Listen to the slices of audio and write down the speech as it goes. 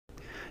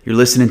You're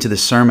listening to the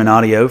sermon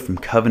audio from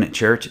Covenant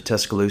Church at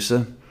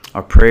Tuscaloosa.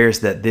 Our prayer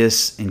is that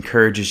this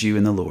encourages you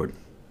in the Lord.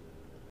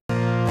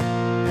 Thank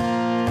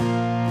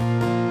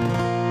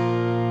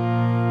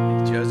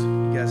you, Joseph.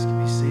 You guys can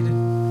be seated.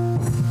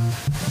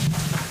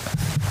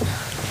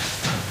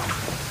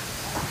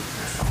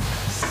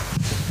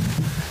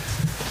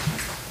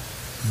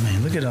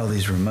 Man, look at all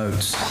these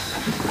remotes.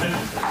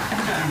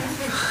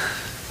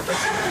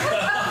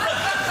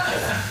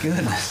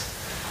 Goodness.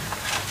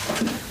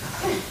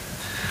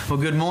 Well,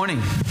 good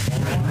morning.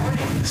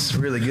 It's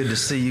really good to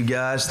see you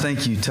guys.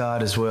 Thank you,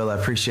 Todd, as well. I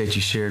appreciate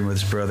you sharing with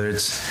us, brother.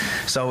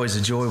 It's always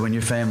a joy when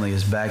your family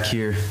is back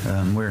here.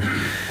 We're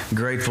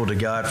grateful to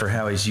God for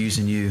how He's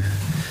using you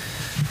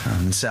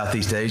in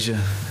Southeast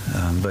Asia,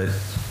 but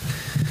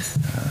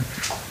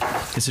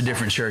it's a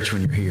different church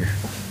when you're here,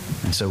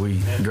 and so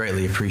we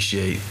greatly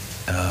appreciate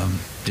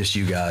just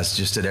you guys,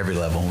 just at every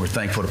level. We're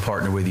thankful to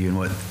partner with you in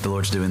what the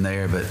Lord's doing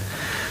there, but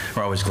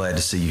we're always glad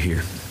to see you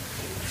here.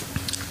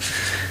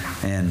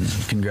 And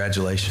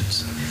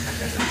congratulations.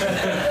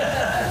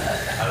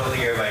 I don't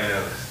think everybody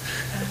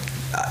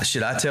knows.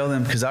 Should I tell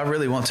them? Because I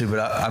really want to, but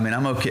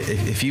I'm okay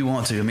if you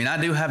want to.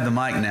 I do have the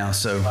mic now,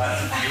 so. You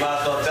might as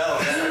well tell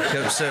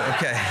them.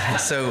 Okay,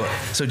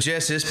 so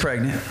Jess is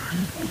pregnant,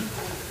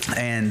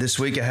 and this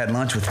week I had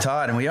lunch with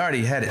Todd, and we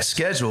already had it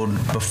scheduled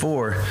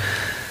before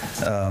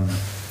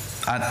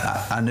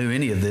I knew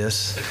any of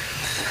this.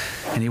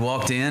 And he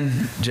walked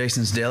in,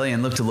 Jason's Deli,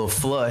 and looked a little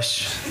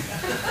flush.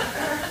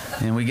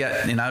 And we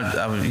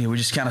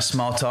just kind of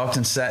small talked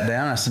and sat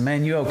down. I said,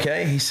 "Man, you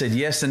okay?" He said,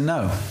 "Yes and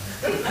no."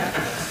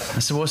 I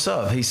said, "What's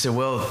up?" He said,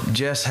 "Well,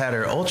 Jess had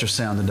her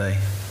ultrasound today."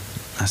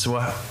 I said,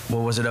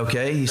 "Well, was it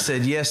okay?" He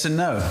said, "Yes and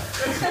no."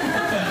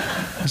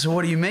 I said,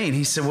 "What do you mean?"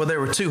 He said, "Well,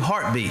 there were 2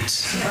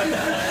 heartbeats."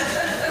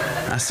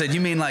 I said, "You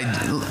mean like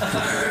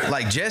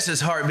Jess's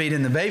heartbeat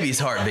and the baby's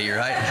heartbeat,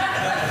 right?"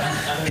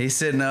 He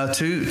said, "No,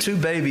 two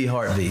baby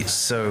heartbeats."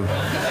 So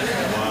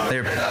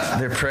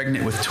they're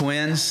pregnant with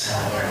twins.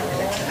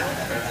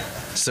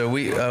 So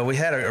we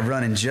had a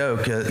running joke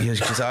because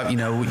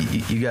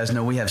you guys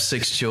know we have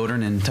 6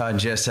 children and Todd and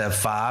Jess have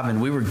 5,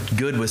 and we were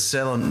good with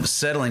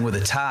settling with a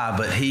tie,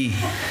 but he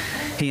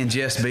and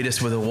Jess beat us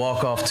with a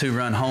walk-off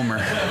 2-run homer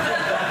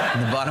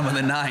in the bottom of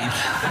the 9th.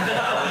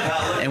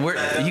 And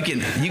you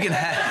can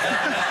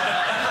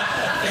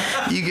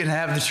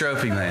have the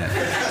trophy,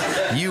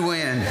 man. You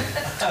win.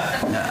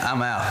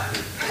 I'm out.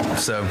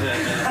 So,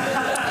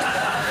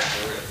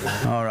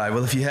 all right.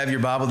 Well, if you have your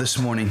Bible this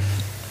morning,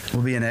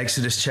 we'll be in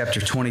Exodus chapter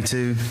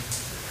 22.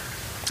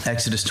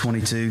 Exodus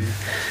 22,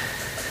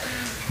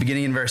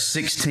 beginning in verse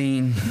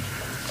 16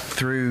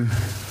 through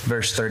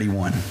verse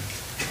 31.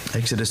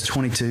 Exodus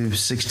 22,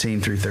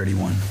 16 through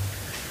 31.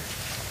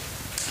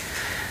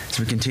 As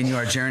we continue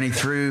our journey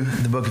through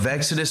the book of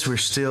Exodus, we're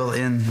still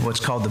in what's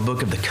called the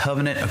book of the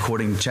covenant,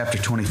 according to chapter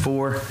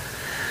 24,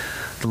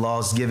 the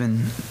laws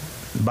given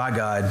by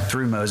God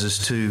through Moses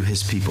to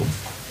his people.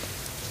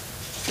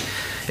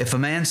 If a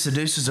man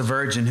seduces a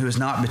virgin who is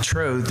not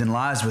betrothed and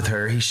lies with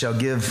her, he shall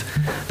give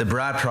the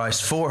bride price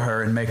for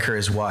her and make her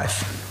his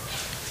wife.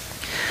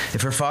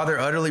 If her father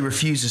utterly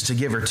refuses to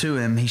give her to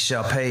him, he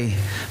shall pay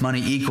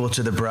money equal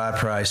to the bride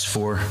price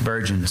for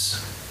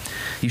virgins.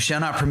 You shall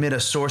not permit a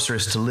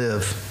sorceress to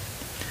live.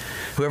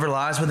 Whoever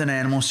lies with an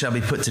animal shall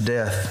be put to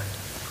death.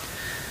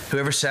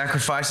 Whoever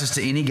sacrifices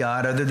to any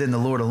god other than the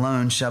Lord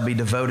alone shall be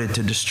devoted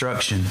to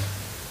destruction.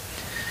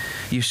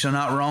 You shall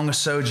not wrong a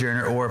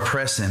sojourner or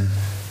oppress him,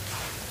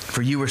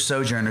 for you were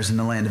sojourners in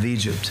the land of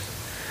Egypt.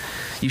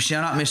 You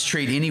shall not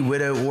mistreat any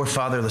widow or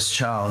fatherless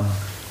child.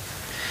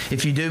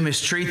 If you do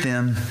mistreat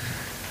them,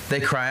 they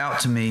cry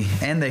out to me,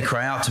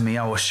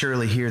 I will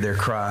surely hear their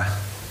cry.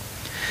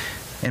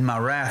 And my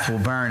wrath will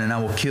burn, and I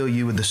will kill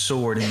you with the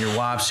sword, and your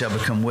wives shall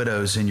become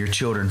widows, and your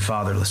children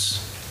fatherless.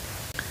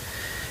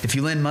 If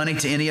you lend money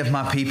to any of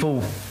my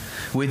people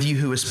with you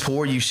who is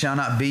poor, you shall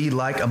not be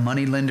like a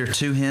moneylender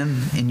to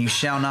him, and you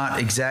shall not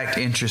exact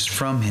interest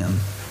from him.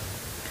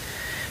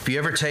 If you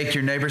ever take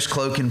your neighbor's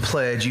cloak in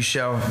pledge, you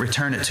shall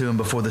return it to him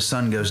before the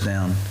sun goes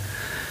down,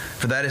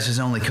 for that is his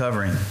only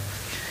covering,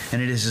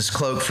 and it is his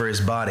cloak for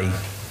his body.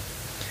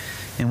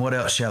 And what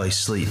else shall he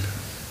sleep?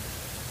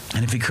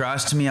 And if he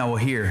cries to me, I will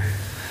hear,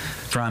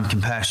 for I am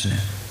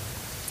compassionate.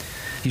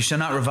 You shall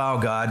not revile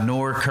God,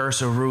 nor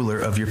curse a ruler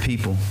of your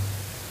people.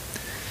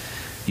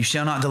 You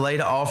shall not delay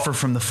to offer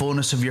from the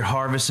fullness of your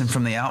harvest and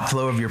from the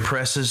outflow of your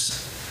presses.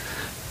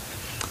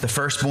 The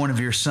firstborn of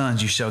your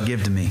sons you shall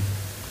give to me.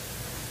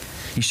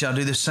 You shall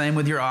do the same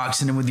with your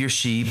oxen and with your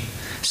sheep.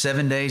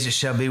 7 days it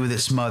shall be with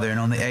its mother, and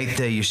on the 8th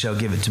day you shall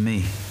give it to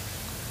me.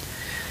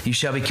 You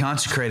shall be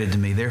consecrated to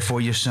me. Therefore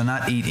you shall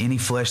not eat any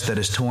flesh that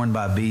is torn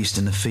by a beast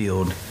in the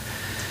field.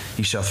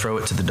 You shall throw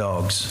it to the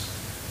dogs.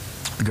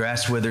 The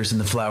grass withers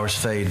and the flowers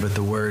fade, but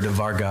the word of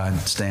our God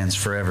stands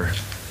forever.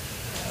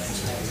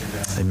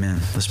 Amen.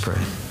 Let's pray.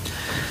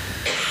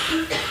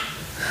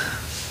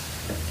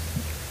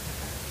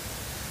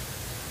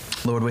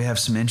 Lord, we have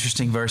some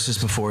interesting verses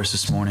before us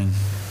this morning.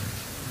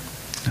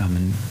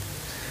 And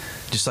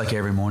just like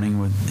every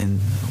morning, and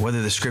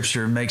whether the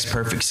Scripture makes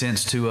perfect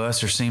sense to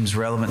us or seems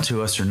relevant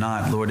to us or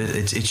not, Lord,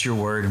 it's your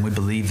word, and we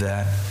believe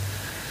that.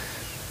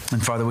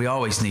 And Father, we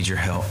always need your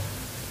help.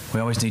 We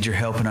always need your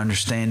help in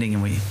understanding,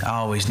 and I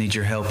always need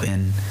your help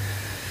in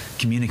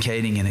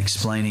communicating and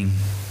explaining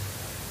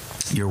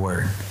your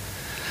word.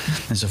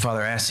 And so,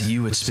 Father, I ask that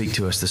you would speak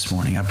to us this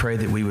morning. I pray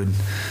that we would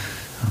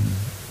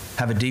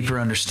have a deeper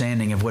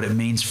understanding of what it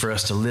means for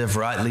us to live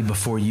rightly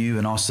before you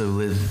and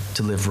also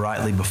to live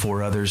rightly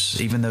before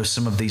others, even though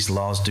some of these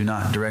laws do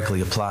not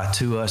directly apply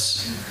to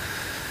us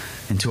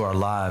and to our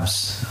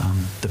lives.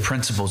 The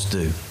principles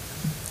do.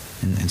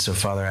 And so,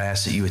 Father, I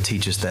ask that you would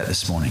teach us that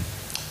this morning.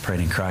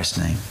 Pray in Christ's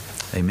name.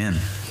 Amen.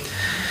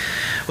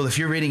 Well, if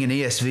you're reading an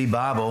ESV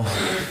Bible,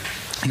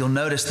 you'll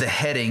notice the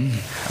heading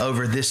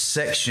over this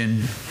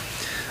section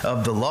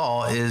of the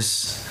law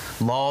is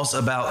laws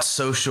about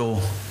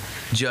social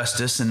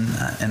justice, and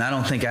I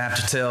don't think I have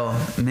to tell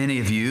many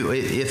of you,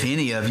 if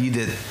any of you,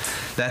 that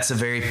that's a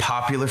very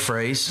popular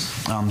phrase,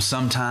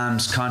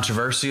 sometimes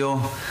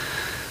controversial,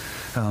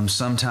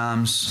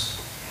 sometimes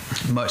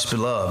much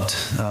beloved.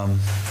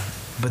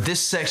 But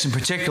this section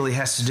particularly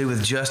has to do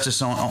with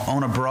justice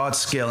on a broad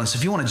scale. And so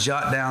if you want to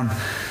jot down,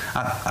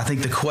 I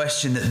think the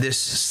question that this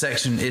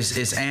section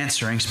is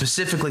answering,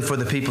 specifically for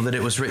the people that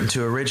it was written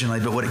to originally,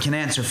 but what it can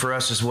answer for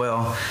us as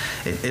well,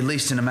 at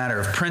least in a matter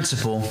of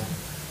principle,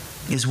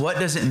 is what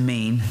does it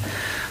mean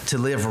to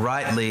live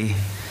rightly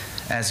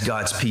as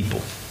God's people?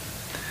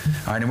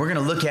 All right, and we're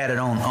going to look at it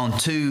on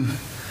two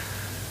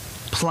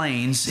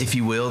planes, if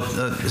you will,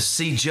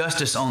 see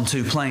justice on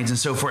two planes. And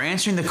so if we're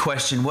answering the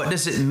question, what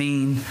does it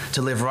mean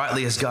to live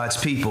rightly as God's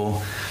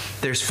people?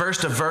 There's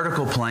first a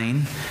vertical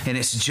plane, and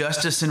it's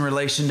justice in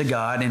relation to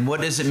God. And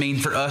what does it mean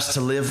for us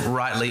to live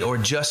rightly or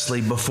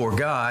justly before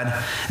God?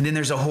 And then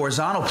there's a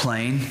horizontal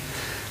plane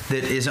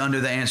that is under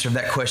the answer of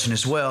that question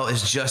as well,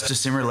 is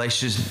justice in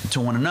relation to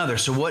one another.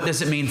 So what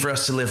does it mean for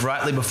us to live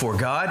rightly before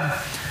God?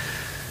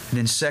 And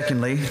then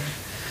secondly,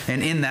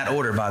 and in that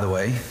order, by the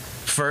way,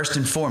 first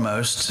and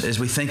foremost, as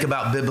we think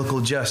about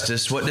biblical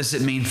justice, what does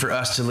it mean for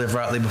us to live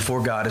rightly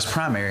before God as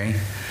primary?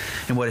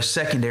 And what is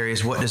secondary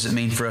is what does it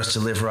mean for us to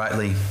live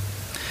rightly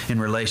in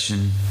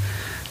relation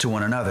to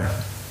one another?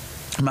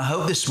 My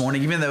hope this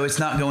morning, even though it's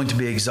not going to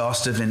be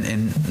exhaustive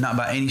and not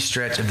by any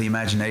stretch of the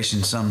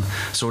imagination some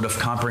sort of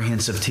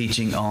comprehensive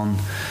teaching on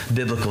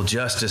biblical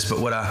justice, but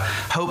what I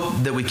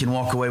hope that we can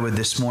walk away with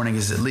this morning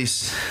is at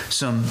least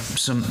some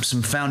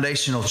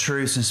foundational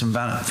truths and some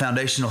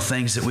foundational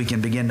things that we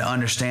can begin to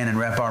understand and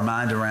wrap our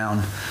mind around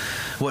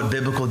what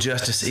biblical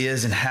justice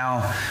is and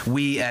how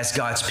we as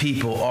God's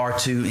people are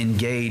to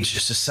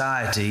engage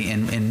society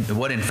and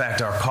what in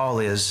fact our call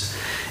is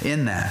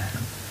in that.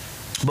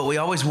 But we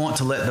always want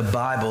to let the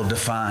Bible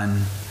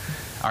define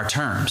our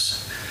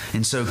terms.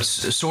 And so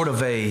sort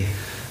of a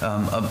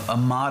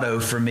motto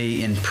for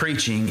me in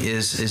preaching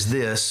is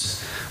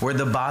this: where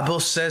the Bible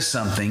says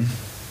something,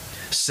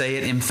 say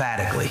it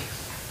emphatically.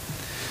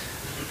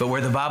 But where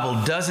the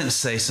Bible doesn't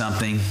say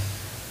something,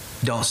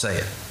 don't say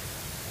it.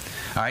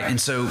 All right,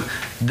 and so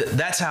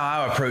that's how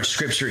I approach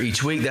Scripture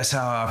each week. That's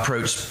how I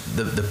approach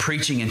the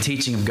preaching and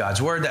teaching of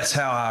God's Word. That's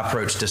how I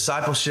approach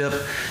discipleship.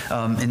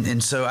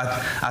 And so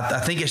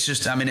I think it's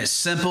just, it's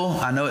simple.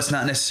 I know it's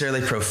not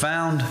necessarily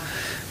profound,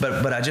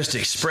 but I just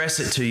express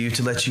it to you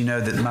to let you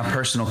know that my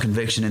personal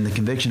conviction and the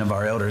conviction of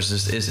our elders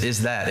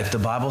is that if the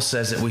Bible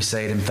says it, we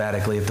say it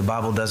emphatically. If the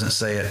Bible doesn't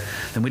say it,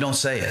 then we don't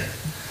say it.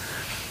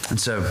 And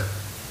so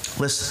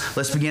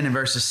let's begin in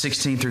verses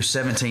 16 through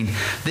 17.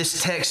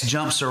 This text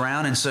jumps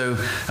around, and so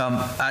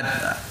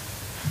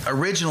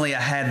originally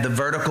I had the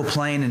vertical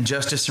plane and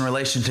justice in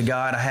relation to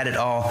God. I had it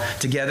all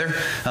together,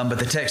 but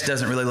the text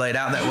doesn't really lay it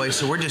out that way.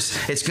 So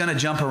it's going to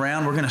jump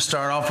around. We're going to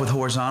start off with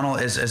horizontal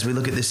as we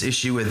look at this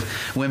issue with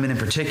women in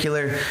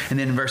particular. And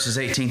then in verses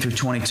 18 through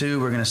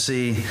 22, we're going to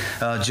see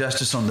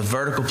justice on the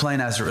vertical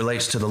plane as it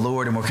relates to the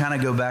Lord. And we'll kind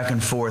of go back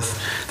and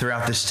forth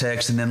throughout this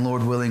text. And then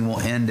Lord willing, we'll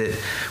end it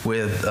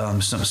with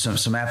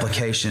some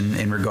application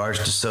in regards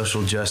to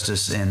social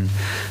justice and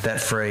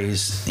that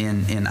phrase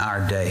in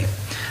our day.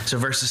 So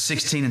verses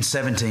 16 and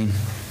 17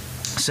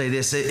 say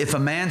this: if a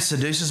man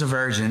seduces a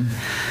virgin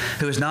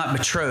who is not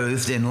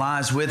betrothed and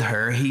lies with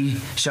her, he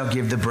shall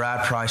give the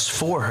bride price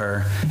for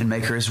her and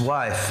make her his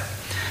wife.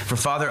 If her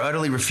father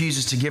utterly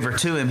refuses to give her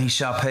to him, he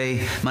shall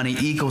pay money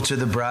equal to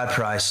the bride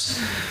price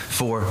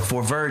for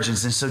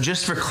virgins. And so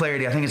just for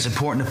clarity, I think it's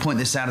important to point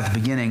this out at the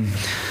beginning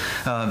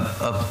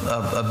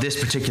of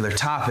this particular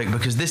topic,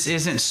 because this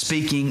isn't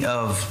speaking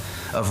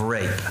of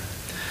rape.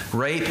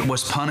 Rape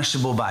was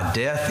punishable by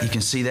death. You can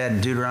see that in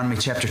Deuteronomy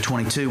chapter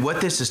 22. What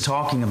this is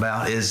talking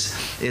about is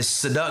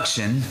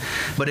seduction,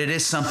 but it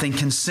is something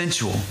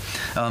consensual.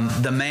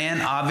 The man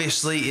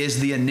obviously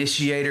is the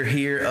initiator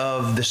here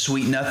of the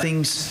sweet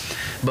nothings.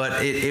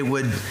 but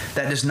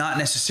that does not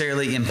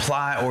necessarily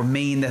imply or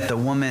mean that the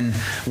woman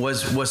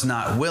was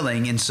not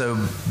willing. And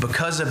so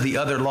because of the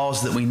other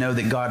laws that we know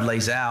that God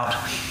lays out,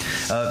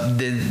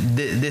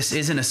 this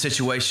isn't a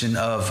situation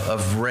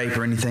of rape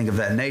or anything of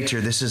that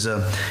nature. This is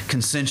a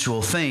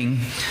consensual thing.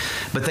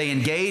 But they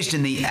engaged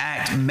in the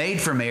act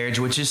made for marriage,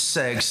 which is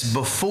sex,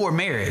 before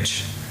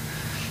marriage.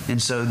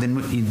 And so then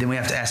we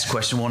have to ask the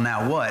question, well,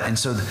 now what? And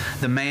so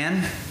the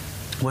man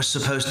was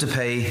supposed to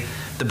pay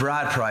the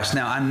bride price.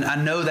 Now, I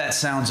know that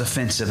sounds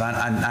offensive.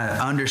 I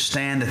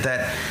understand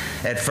that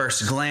at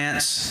first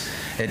glance,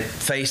 at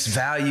face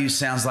value,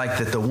 sounds like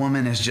that the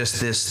woman is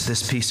just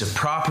this piece of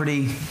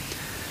property.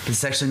 But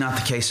it's actually not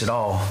the case at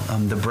all.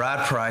 The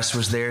bride price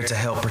was there to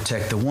help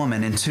protect the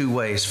woman in two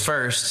ways.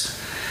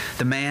 First,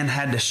 the man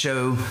had to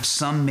show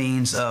some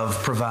means of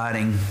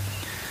providing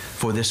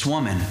for this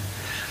woman.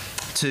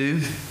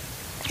 Two,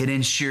 it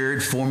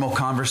ensured formal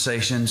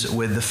conversations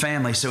with the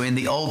family. So in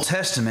the Old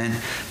Testament,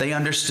 they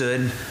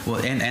understood,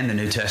 and the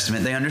New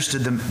Testament, they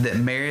understood that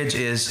marriage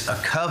is a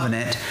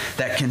covenant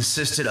that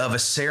consisted of a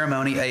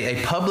ceremony,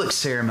 a public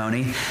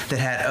ceremony that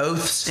had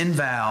oaths and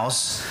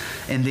vows,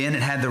 and then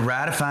it had the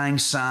ratifying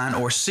sign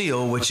or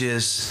seal, which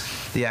is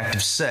the act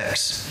of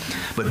sex.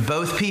 But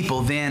both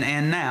people then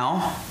and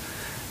now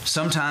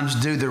sometimes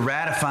do the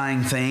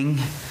ratifying thing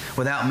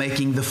without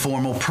making the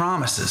formal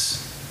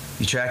promises.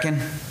 You tracking?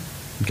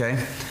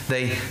 Okay?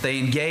 They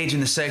engage in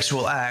the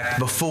sexual act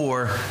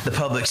before the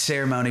public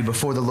ceremony,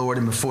 before the Lord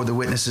and before the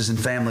witnesses and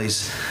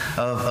families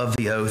of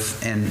the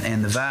oath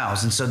and the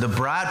vows. And so the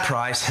bride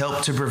price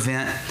helped to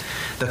prevent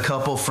the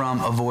couple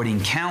from avoiding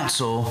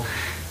counsel,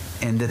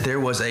 and that there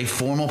was a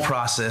formal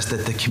process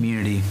that the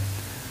community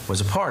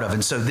was a part of.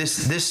 And so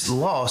this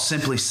law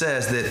simply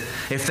says that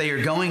if they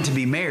are going to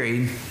be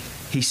married,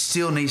 he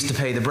still needs to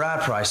pay the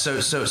bride price.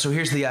 So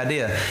here's the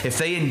idea. If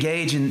they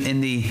engage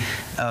in the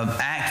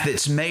act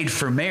that's made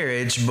for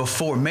marriage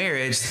before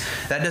marriage,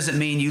 that doesn't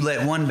mean you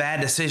let one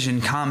bad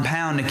decision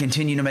compound and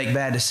continue to make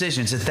bad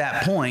decisions. At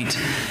that point,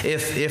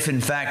 if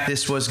in fact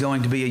this was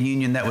going to be a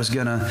union that was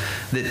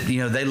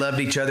they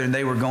loved each other and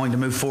they were going to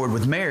move forward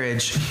with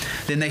marriage,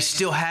 then they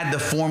still had the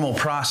formal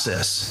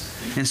process.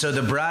 And so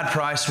the bride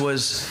price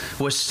was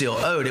still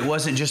owed. It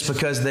wasn't just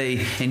because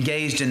they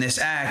engaged in this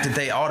act that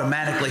they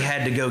automatically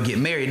had to go get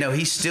married. No,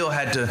 he still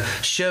had to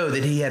show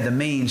that he had the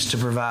means to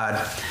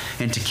provide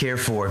and to care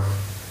for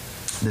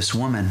this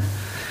woman.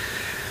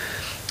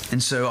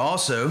 And so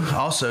also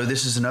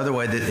this is another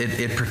way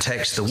that it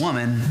protects the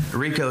woman.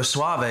 Rico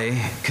Suave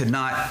could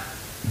not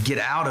get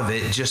out of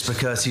it just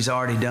because he's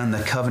already done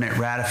the covenant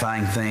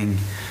ratifying thing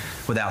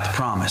without the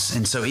promise.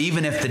 And so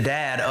even if the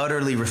dad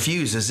utterly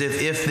refuses,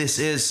 if this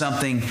is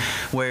something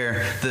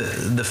where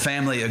the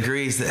family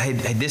agrees that,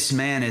 hey, this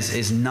man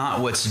is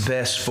not what's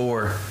best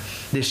for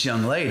this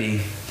young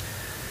lady,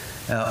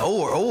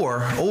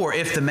 or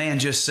if the man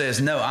just says,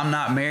 no, I'm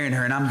not marrying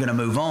her and I'm going to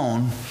move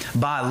on,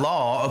 by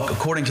law,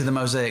 according to the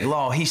Mosaic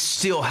law, he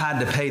still had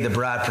to pay the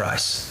bride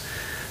price.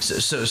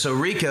 So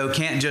Rico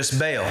can't just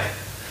bail.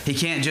 He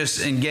can't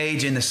just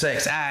engage in the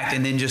sex act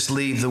and then just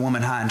leave the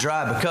woman high and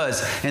dry,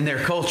 because in their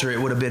culture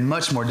it would have been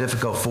much more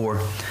difficult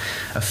for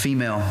a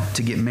female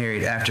to get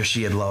married after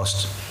she had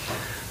lost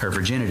her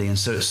virginity. And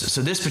so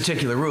this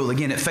particular rule,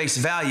 again, at face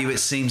value, it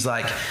seems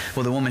like,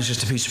 well, the woman's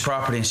just a piece of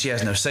property and she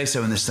has no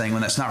say-so in this thing,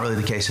 when that's not really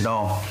the case at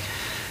all.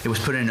 It was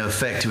put into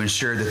effect to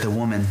ensure that the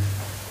woman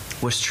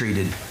was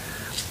treated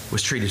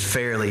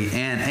fairly,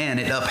 and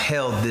it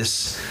upheld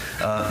this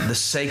the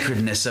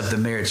sacredness of the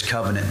marriage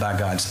covenant by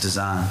God's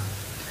design.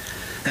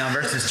 Now,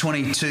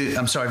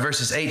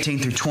 verses 18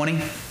 through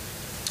 20,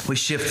 we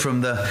shift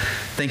from the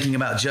thinking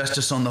about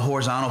justice on the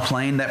horizontal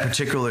plane. That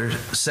particular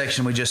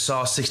section we just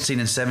saw, 16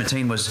 and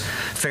 17, was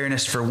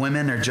fairness for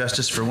women or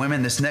justice for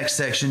women. This next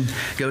section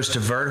goes to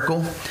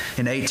vertical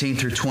in 18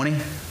 through 20.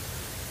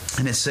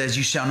 And it says,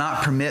 you shall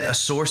not permit a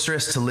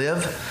sorceress to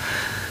live.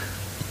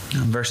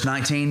 Verse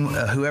 19,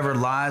 whoever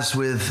lies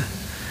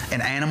with an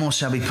animal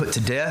shall be put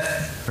to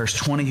death. Verse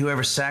 20,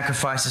 whoever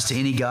sacrifices to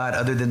any god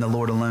other than the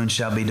Lord alone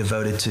shall be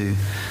devoted to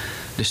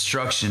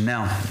destruction.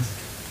 Now,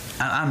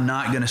 I'm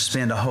not going to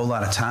spend a whole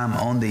lot of time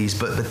on these,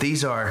 but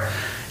these are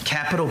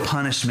capital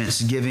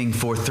punishments given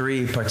for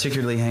three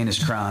particularly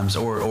heinous crimes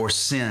or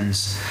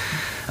sins.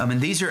 And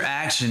these are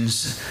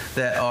actions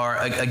that are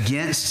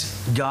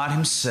against God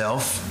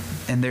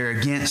himself, and they're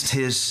against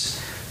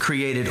his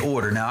created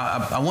order.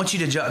 Now, I want you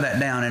to jot that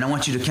down, and I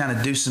want you to kind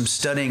of do some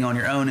studying on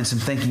your own and some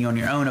thinking on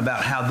your own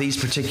about how these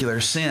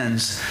particular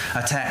sins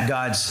attack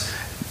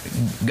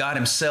God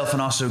himself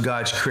and also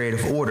God's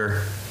creative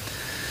order.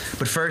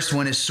 But first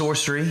one is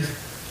sorcery,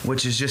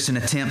 which is just an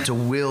attempt to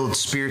wield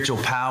spiritual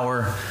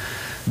power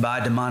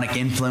by demonic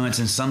influence,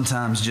 and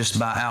sometimes just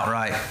by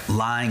outright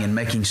lying and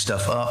making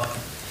stuff up.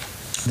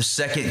 The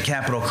second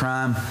capital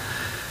crime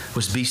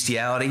was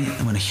bestiality,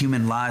 when a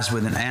human lies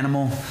with an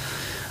animal.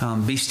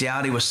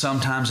 Bestiality was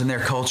sometimes in their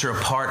culture a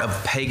part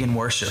of pagan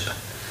worship.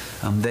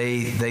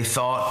 They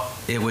thought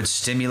it would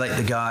stimulate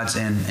the gods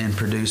and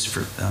produce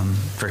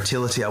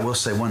fertility. I will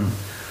say one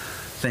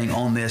thing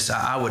on this,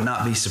 I would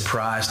not be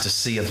surprised to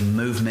see a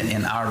movement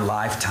in our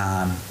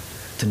lifetime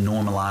to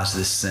normalize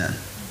this sin.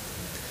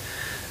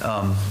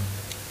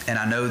 And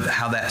I know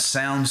how that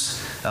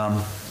sounds,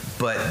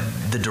 but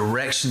the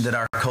direction that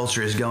our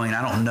culture is going,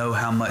 I don't know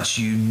how much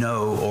you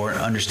know or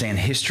understand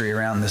history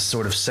around this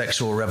sort of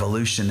sexual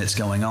revolution that's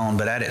going on,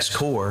 but at its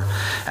core,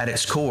 it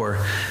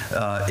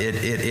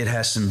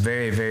has some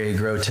very, very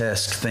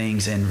grotesque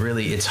things, and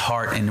really its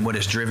heart and what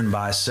it's driven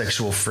by is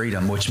sexual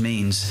freedom, which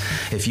means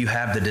if you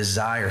have the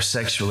desire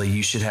sexually,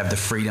 you should have the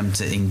freedom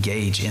to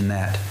engage in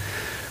that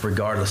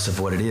regardless of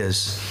what it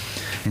is.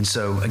 And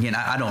so, again,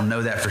 I don't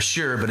know that for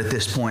sure, but at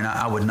this point,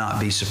 I would not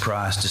be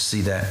surprised to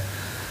see that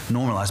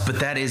normalized. But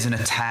that is an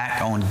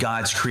attack on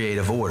God's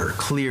creative order.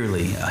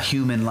 Clearly, a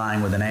human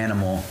lying with an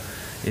animal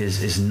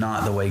is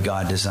not the way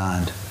God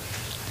designed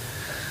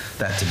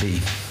that to be.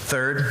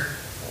 Third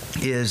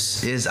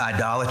is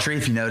idolatry.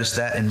 If you notice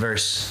that in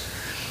verse,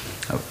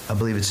 I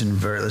believe it's in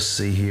verse, let's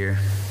see here.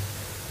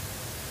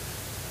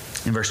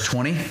 In verse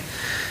 20,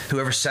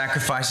 whoever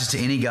sacrifices to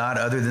any god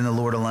other than the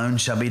Lord alone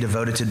shall be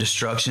devoted to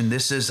destruction.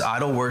 This is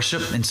idol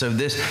worship. And so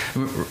this,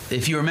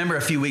 if you remember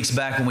a few weeks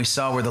back when we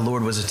saw where the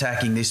Lord was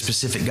attacking these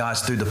specific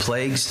gods through the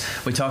plagues,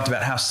 we talked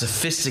about how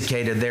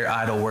sophisticated their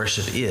idol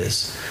worship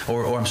is,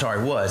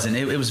 was. And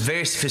it was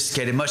very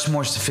sophisticated, much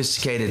more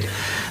sophisticated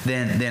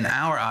than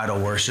our idol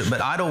worship.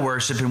 But idol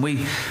worship, and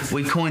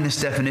we coined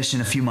this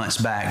definition a few months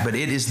back, but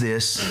it is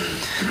this,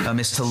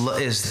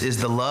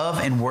 is the love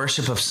and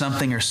worship of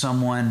something or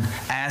someone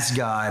as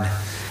God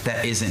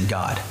that isn't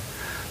God.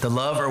 The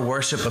love or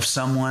worship of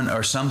someone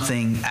or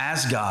something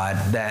as God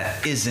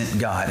that isn't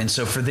God. And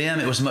so for them,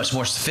 it was much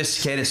more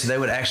sophisticated. So they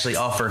would actually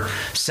offer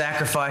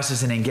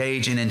sacrifices and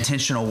engage in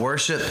intentional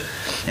worship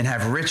and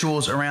have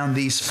rituals around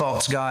these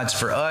false gods.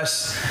 For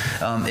us,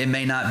 it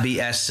may not be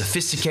as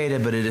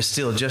sophisticated, but it is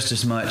still just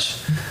as much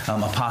a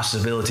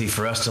possibility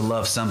for us to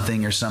love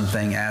something or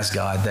something as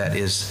God that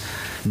is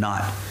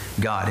not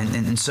God.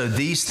 And so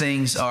these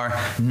things are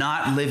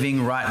not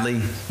living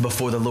rightly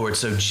before the Lord.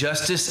 So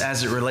justice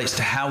as it relates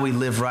to how we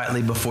live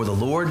rightly before the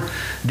Lord,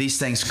 these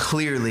things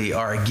clearly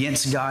are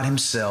against God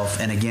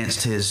himself and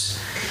against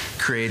his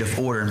creative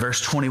order. In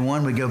verse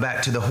 21, we go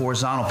back to the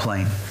horizontal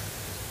plane.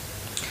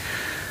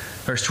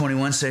 Verse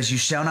 21 says, you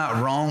shall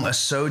not wrong a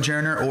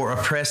sojourner or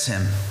oppress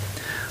him,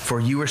 for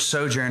you were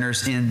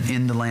sojourners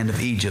in the land of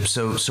Egypt.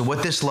 So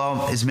what this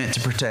law is meant to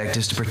protect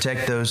is to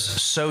protect those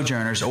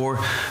sojourners or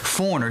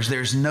foreigners.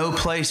 There's no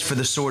place for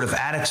the sort of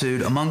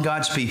attitude among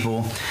God's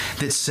people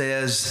that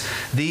says,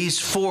 these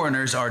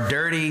foreigners are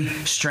dirty,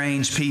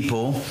 strange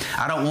people.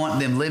 I don't want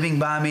them living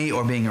by me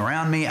or being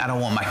around me. I don't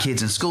want my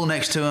kids in school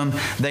next to them.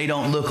 They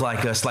don't look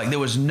like us. Like there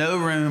was no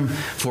room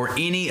for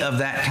any of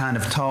that kind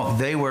of talk.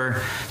 They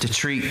were to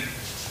treat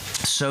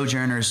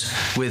sojourners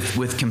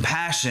with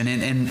compassion.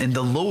 And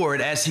the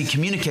Lord, as he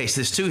communicates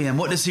this to him,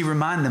 what does he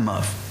remind them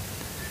of?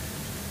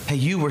 Hey,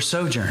 you were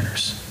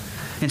sojourners.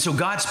 And so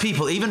God's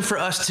people, even for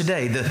us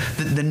today,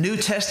 the New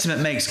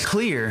Testament makes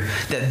clear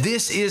that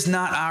this is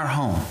not our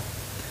home.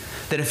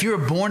 That if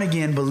you're a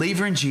born-again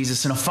believer in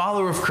Jesus and a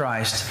follower of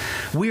Christ,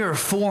 we are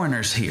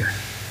foreigners here.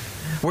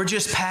 We're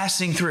just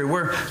passing through.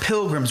 We're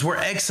pilgrims. We're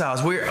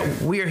exiles.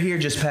 We are here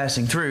just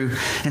passing through.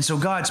 And so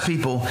God's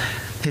people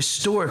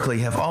historically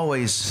have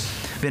always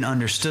been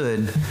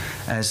understood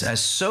as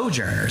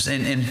sojourners.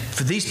 And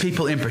for these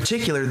people in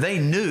particular, they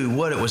knew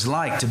what it was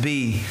like to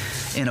be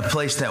in a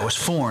place that was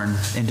foreign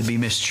and to be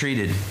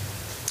mistreated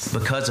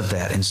because of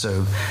that. And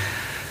so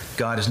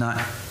God is not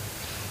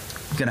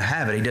going to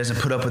have it. He doesn't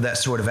put up with that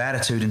sort of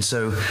attitude. And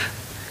so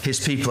his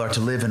people are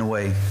to live in a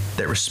way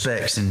that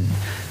respects and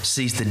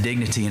sees the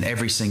dignity in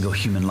every single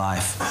human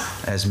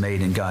life as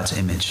made in God's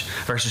image.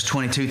 Verses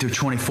 22 through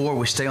 24,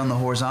 we stay on the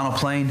horizontal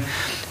plane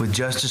with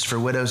justice for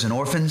widows and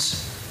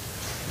orphans.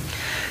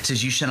 It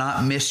says, you shall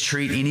not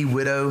mistreat any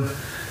widow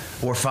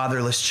or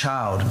fatherless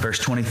child. Verse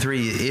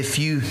 23, if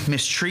you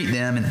mistreat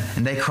them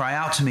and they cry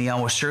out to me, I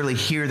will surely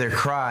hear their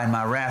cry, and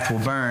my wrath will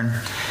burn,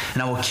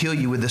 and I will kill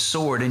you with the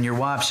sword, and your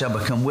wives shall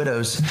become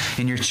widows,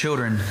 and your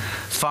children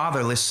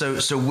fatherless.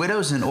 So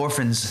widows and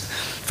orphans,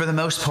 for the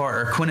most part,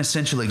 are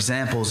quintessential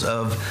examples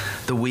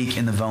of the weak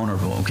and the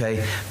vulnerable,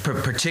 okay?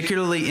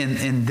 Particularly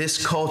in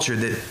this culture,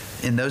 that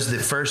in those that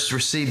first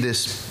received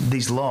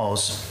these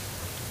laws,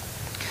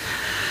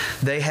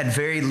 they had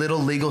very little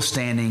legal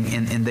standing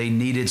and they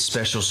needed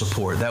special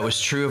support. That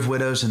was true of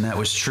widows and that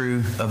was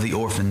true of the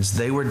orphans.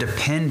 They were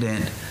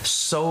dependent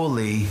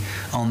solely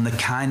on the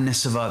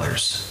kindness of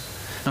others.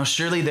 Now,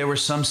 surely there were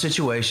some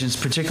situations,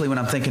 particularly when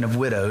I'm thinking of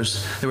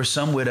widows, there were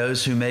some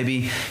widows who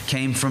maybe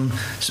came from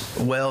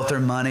wealth or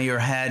money or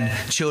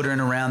had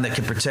children around that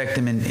could protect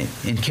them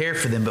and care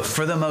for them. But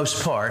for the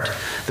most part,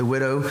 the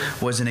widow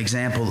was an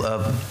example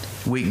of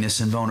weakness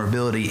and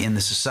vulnerability in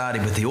the society.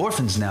 But the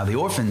orphans,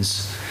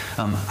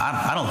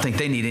 I don't think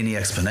they need any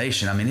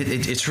explanation. I mean,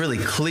 it's really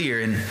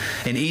clear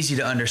and easy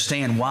to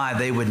understand why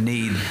they would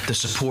need the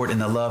support and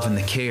the love and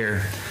the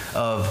care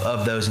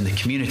of those in the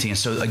community. And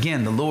so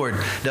again, the Lord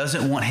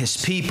doesn't want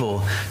his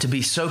people to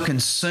be so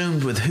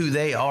consumed with who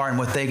they are and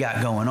what they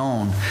got going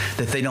on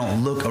that they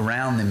don't look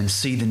around them and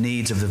see the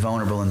needs of the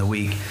vulnerable and the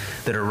weak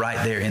that are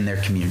right there in their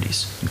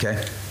communities.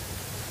 Okay?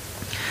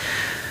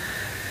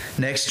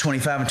 Next,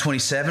 25 and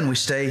 27, we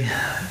stay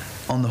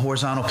on the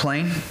horizontal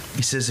plane.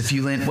 He says, if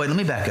you lend... Wait, let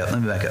me back up.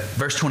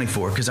 Verse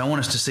 24, because I want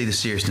us to see the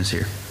seriousness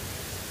here.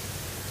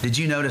 Did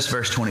you notice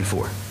verse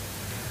 24?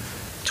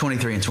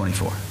 23 and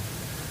 24.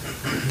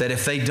 That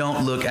if they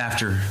don't look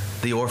after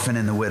the orphan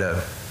and the widow,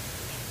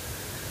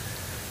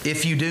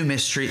 if you do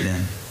mistreat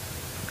them,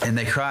 and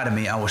they cry to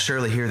me, I will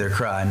surely hear their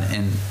cry,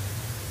 and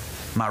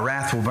my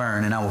wrath will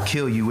burn, and I will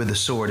kill you with the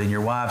sword, and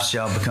your wives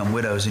shall become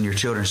widows, and your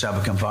children shall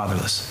become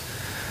fatherless.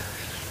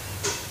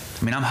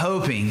 I mean, I'm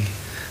hoping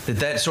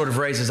that sort of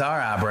raises our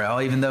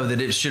eyebrow, even though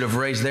that it should have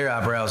raised their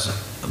eyebrows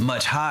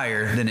much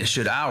higher than it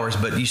should ours.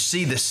 But you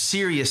see the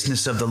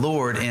seriousness of the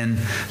Lord in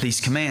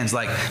these commands.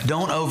 Like,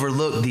 don't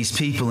overlook these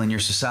people in your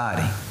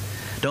society.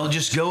 Don't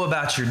just go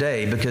about your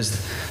day,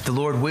 because the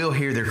Lord will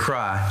hear their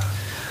cry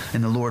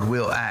and the Lord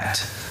will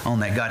act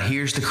on that. God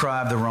hears the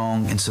cry of the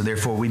wrong, and so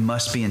therefore we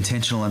must be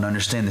intentional and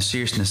understand the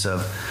seriousness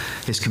of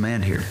his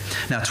command here.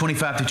 Now,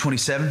 25 through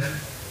 27.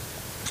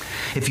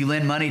 If you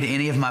lend money to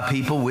any of my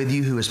people with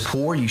you who is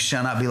poor, you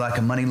shall not be like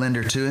a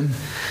moneylender to him.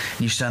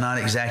 You shall not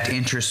exact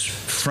interest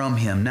from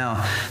him.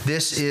 Now,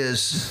 this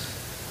is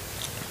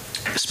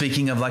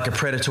speaking of like a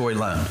predatory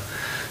loan.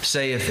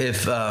 Say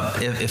if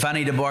I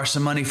need to borrow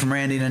some money from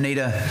Randy and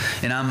Anita,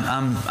 and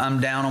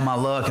I'm down on my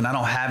luck and I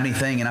don't have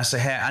anything, and I say,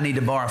 hey, I need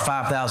to borrow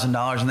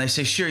 $5,000, and they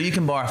say, sure, you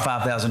can borrow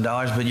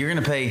 $5,000, but you're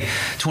going to pay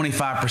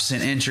 25%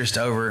 interest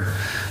over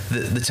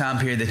the time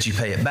period that you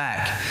pay it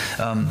back.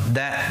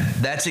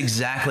 That's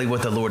exactly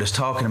what the Lord is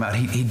talking about.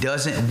 He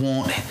doesn't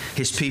want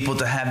his people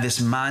to have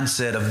this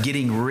mindset of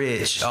getting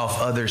rich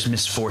off others'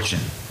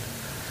 misfortune.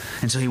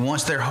 And so he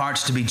wants their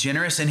hearts to be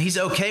generous, and he's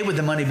okay with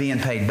the money being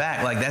paid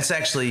back. Like, that's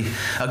actually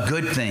a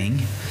good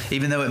thing,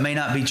 even though it may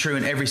not be true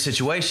in every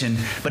situation.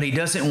 But he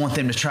doesn't want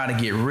them to try to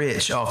get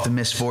rich off the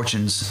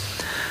misfortunes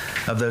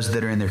of those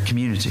that are in their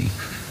community.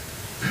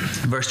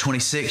 Verse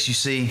 26, you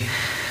see,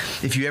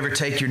 if you ever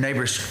take your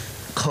neighbor's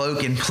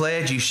cloak in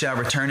pledge, you shall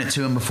return it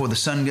to him before the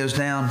sun goes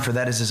down, for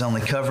that is his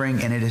only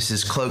covering, and it is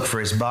his cloak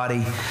for his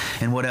body.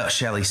 And what else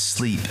shall he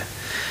sleep?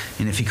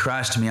 And if he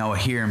cries to me, I will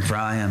hear him, for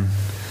I am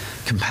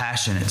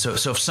compassionate.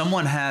 So if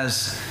someone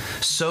has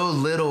so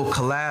little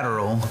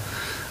collateral,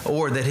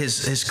 or that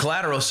his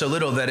collateral is so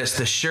little that it's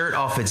the shirt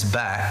off its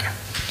back,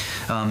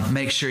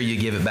 make sure you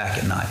give it back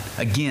at night.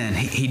 Again,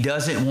 he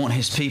doesn't want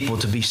his people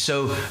to be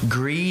so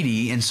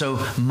greedy and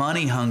so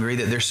money hungry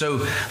that they're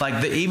so,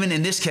 even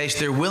in this case,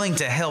 they're willing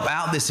to help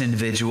out this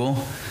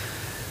individual,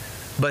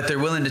 but they're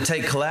willing to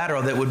take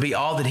collateral that would be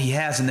all that he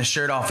has in the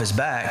shirt off his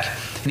back.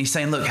 And he's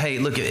saying, look,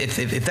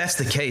 if that's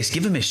the case,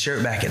 give him his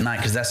shirt back at night,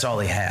 because that's all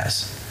he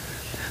has.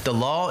 The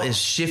law is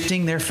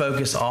shifting their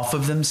focus off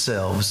of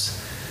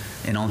themselves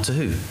and onto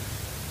who?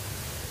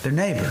 Their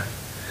neighbor.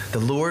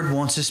 The Lord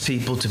wants his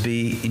people to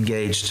be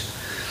engaged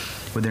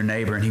with their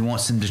neighbor, and he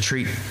wants them to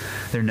treat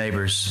their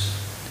neighbors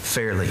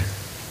fairly.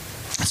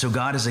 So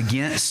God is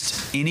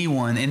against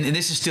anyone, and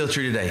this is still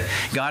true today.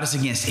 God is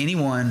against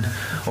anyone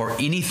or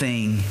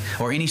anything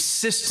or any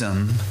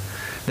system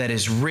that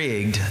is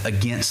rigged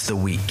against the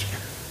weak.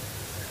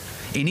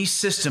 Any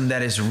system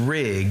that is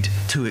rigged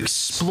to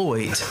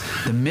exploit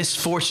the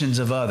misfortunes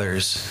of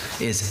others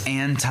is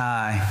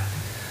anti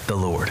the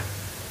Lord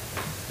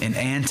and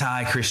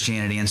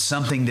anti-Christianity, and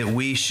something that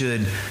we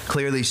should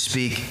clearly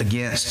speak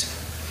against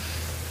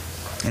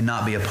and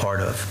not be a part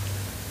of.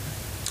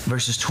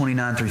 Verses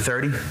 29 through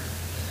 30.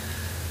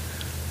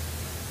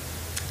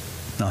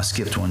 No, I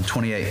skipped one.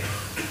 28.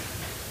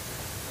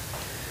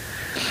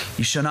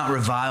 You shall not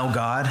revile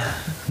God,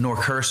 nor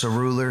curse a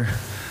ruler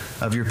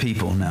of your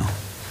people. Now,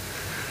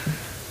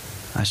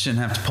 I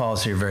shouldn't have to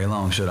pause here very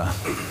long, should I?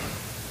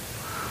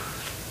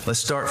 Let's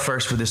start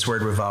first with this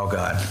word, revile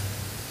God,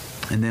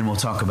 and then we'll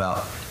talk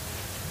about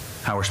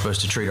how we're supposed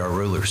to treat our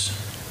rulers.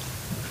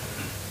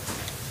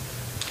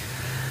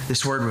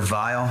 This word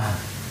revile,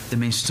 it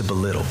means to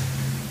belittle.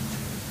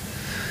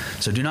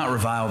 So do not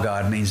revile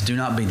God means do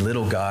not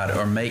belittle God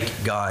or make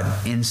God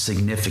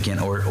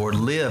insignificant or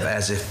live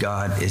as if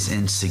God is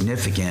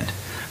insignificant.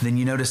 Then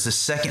you notice the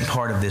second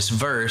part of this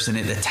verse, and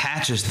it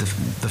attaches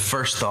the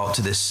first thought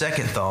to this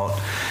second thought,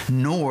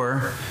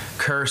 nor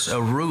curse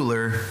a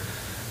ruler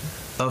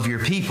of your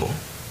people.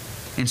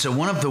 And so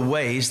one of the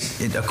ways,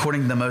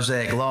 according to the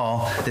Mosaic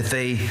law, that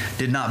they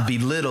did not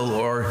belittle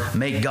or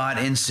make God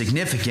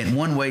insignificant,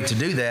 one way to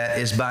do that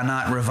is by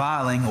not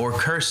reviling or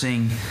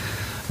cursing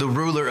the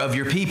ruler of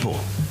your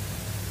people.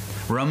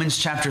 Romans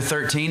chapter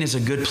 13 is a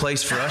good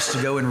place for us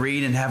to go and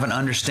read and have an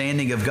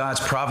understanding of God's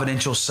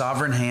providential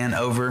sovereign hand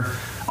over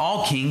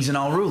all kings and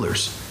all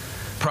rulers.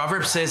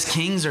 Proverbs says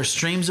kings are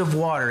streams of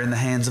water in the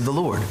hands of the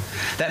Lord.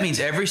 That means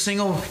every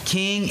single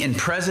king and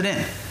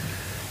president,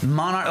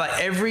 monarch, like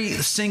every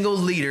single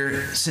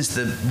leader since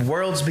the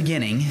world's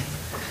beginning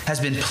has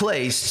been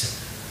placed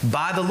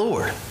by the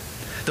Lord.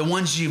 The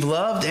ones you've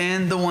loved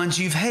and the ones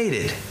you've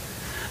hated.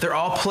 They're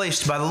all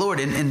placed by the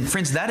Lord. And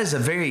friends, that is a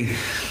very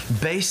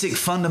basic,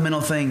 fundamental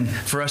thing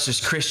for us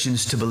as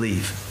Christians to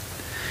believe.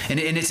 And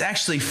it's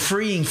actually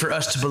freeing for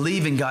us to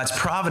believe in God's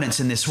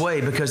providence in this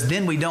way, because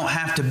then we don't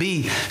have to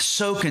be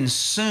so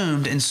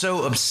consumed and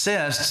so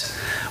obsessed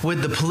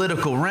with the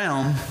political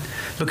realm,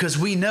 because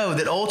we know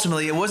that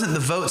ultimately it wasn't the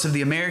votes of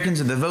the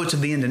Americans or the votes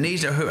of the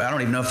Indonesians, or I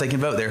don't even know if they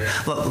can vote there.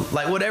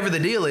 Like whatever the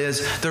deal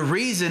is, the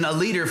reason a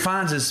leader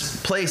finds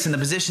his place in the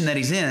position that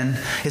he's in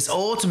is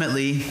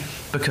ultimately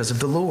because of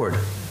the Lord.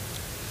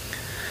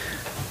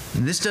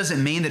 And this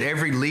doesn't mean that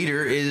every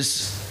leader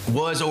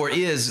was or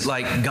is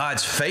like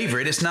God's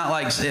favorite. It's not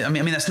like, I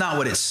mean, that's not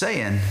what it's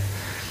saying.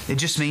 It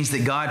just means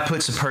that God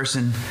puts a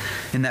person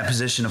in that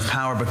position of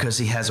power because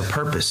he has a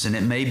purpose. And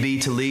it may be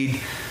to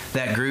lead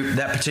that group,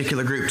 that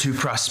particular group, to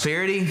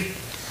prosperity,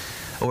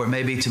 or it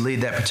may be to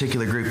lead that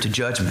particular group to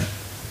judgment.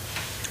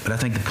 But I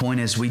think the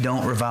point is we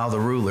don't revile the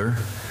ruler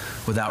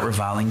without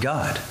reviling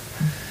God.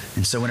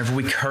 And so whenever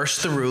we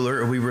curse the ruler,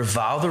 or we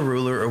revile the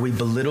ruler, or we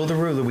belittle the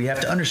ruler, we have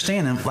to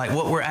understand like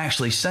what we're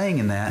actually saying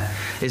in that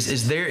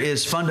is there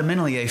is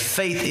fundamentally a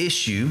faith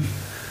issue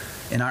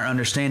in our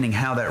understanding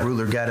how that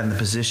ruler got in the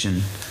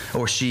position,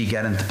 or she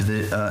got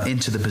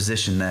into the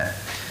position that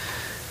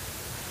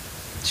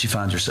she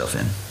finds herself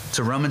in.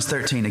 So Romans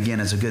 13, again,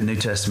 is a good New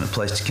Testament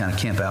place to kind of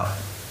camp out.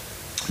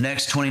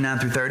 Next, 29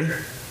 through 30.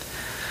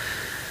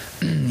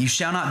 You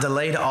shall not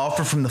delay to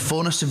offer from the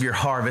fullness of your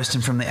harvest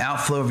and from the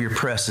outflow of your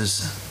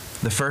presses.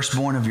 The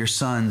firstborn of your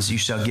sons you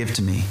shall give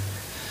to me.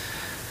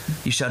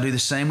 You shall do the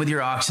same with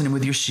your oxen and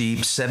with your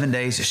sheep. 7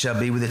 days it shall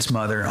be with its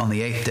mother. On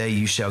the eighth day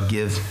you shall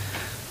give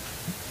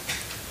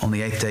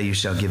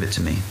it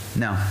to me.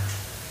 Now,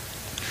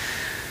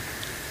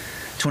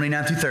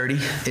 29 through 30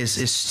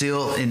 is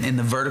still in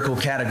the vertical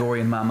category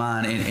in my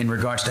mind in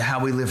regards to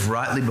how we live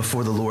rightly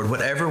before the Lord.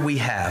 Whatever we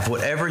have,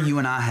 whatever you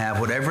and I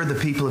have, whatever the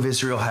people of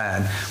Israel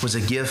had, was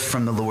a gift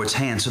from the Lord's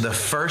hand. So the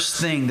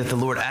first thing that the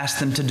Lord asked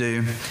them to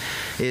do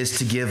is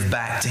to give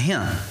back to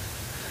Him.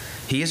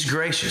 He is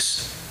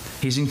gracious.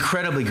 He's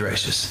incredibly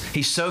gracious.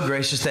 He's so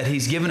gracious that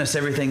He's given us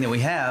everything that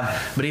we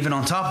have, but even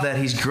on top of that,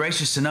 He's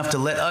gracious enough to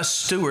let us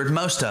steward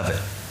most of it.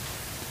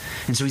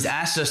 And so He's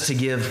asked us to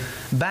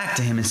give back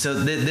to Him. And so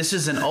this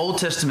is an Old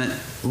Testament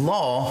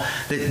law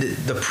that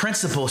the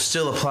principle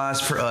still applies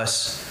for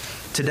us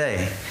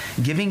today.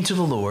 Giving to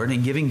the Lord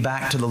and giving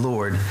back to the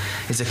Lord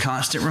is a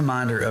constant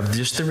reminder of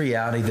just the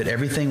reality that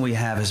everything we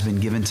have has been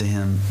given to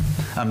Him,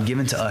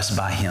 given to us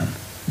by Him.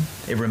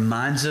 It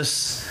reminds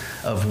us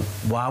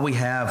of why we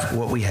have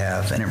what we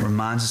have, and it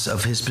reminds us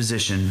of His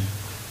position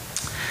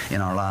in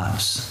our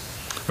lives.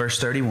 Verse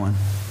 31.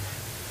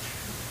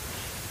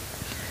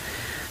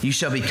 You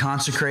shall be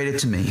consecrated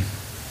to me.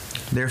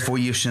 Therefore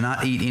you shall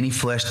not eat any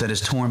flesh that is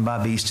torn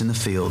by beast in the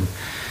field.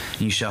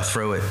 And you shall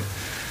throw it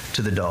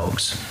to the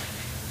dogs.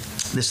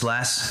 This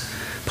last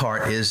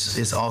part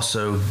is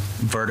also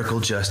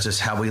vertical justice,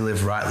 how we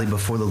live rightly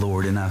before the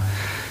Lord.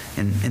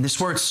 And this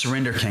word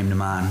surrender came to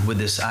mind with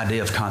this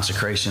idea of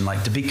consecration.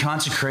 Like, to be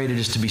consecrated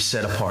is to be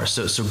set apart.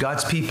 So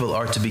God's people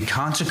are to be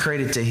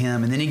consecrated to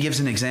Him. And then He gives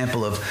an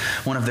example of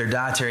one of their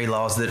dietary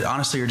laws that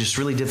honestly are just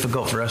really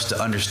difficult for us to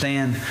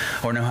understand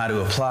or know how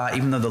to apply,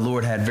 even though the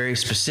Lord had very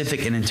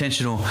specific and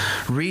intentional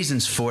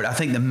reasons for it. I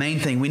think the main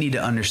thing we need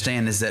to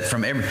understand is that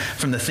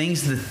from the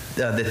things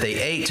that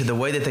they ate, to the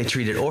way that they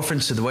treated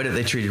orphans, to the way that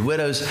they treated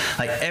widows,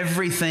 like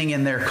everything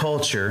in their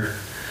culture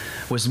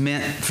was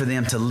meant for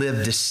them to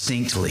live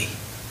distinctly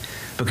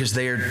because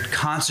they are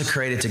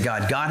consecrated to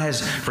God. God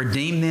has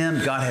redeemed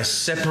them. God has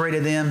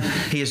separated them.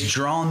 He has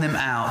drawn them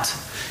out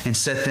and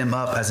set them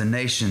up as a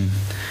nation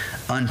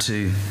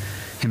unto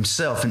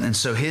Himself. And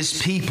so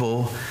His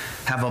people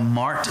have a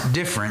marked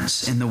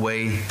difference in the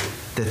way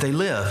that they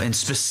live. And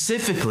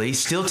specifically,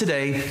 still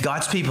today,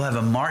 God's people have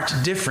a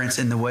marked difference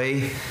in the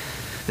way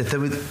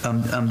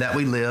that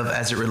we live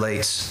as it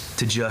relates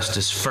to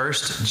justice.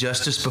 First,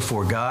 justice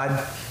before God,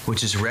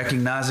 which is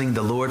recognizing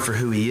the Lord for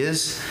who He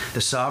is,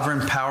 the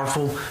sovereign,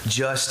 powerful,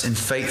 just, and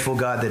faithful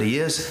God that He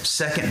is.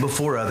 Second,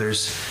 before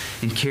others,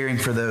 in caring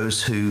for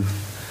those who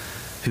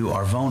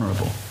are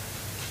vulnerable.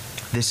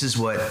 This is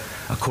what,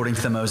 according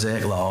to the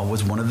Mosaic Law,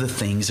 was one of the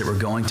things that were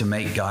going to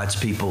make God's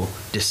people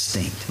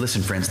distinct.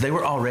 Listen, friends, they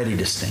were already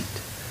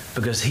distinct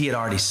because He had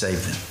already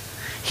saved them.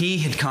 He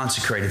had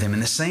consecrated them,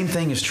 and the same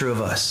thing is true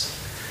of us.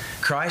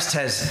 Christ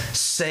has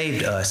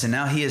saved us, and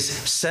now He has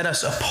set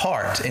us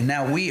apart, and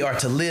now we are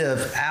to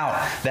live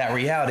out that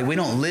reality. We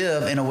don't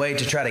live in a way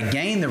to try to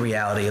gain the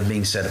reality of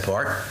being set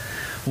apart.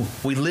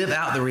 We live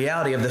out the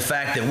reality of the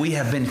fact that we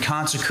have been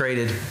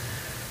consecrated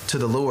to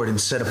the Lord and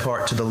set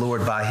apart to the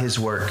Lord by His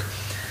work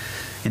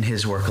and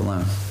His work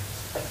alone.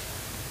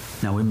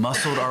 Now, we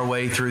muscled our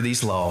way through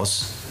these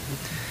laws,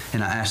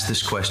 and I asked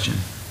this question: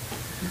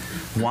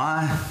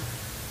 why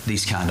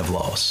these kind of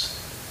laws?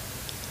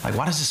 Like,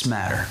 why does this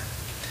matter?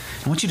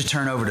 I want you to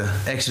turn over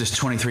to Exodus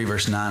 23,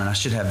 verse 9, and I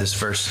should have this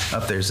verse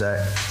up there, Zach.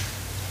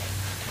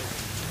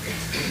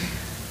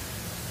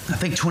 I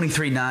think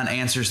 23:9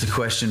 answers the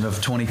question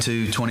of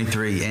 22,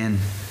 23, and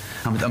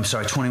I'm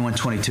sorry, 21,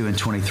 22, and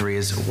 23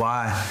 is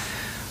why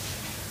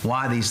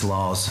these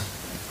laws.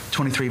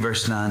 23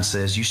 verse 9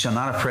 says, you shall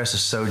not oppress a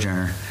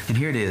sojourner. And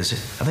here it is.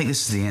 I think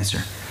this is the answer.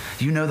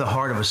 You know the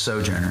heart of a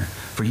sojourner,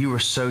 for you were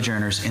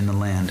sojourners in the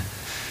land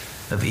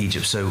of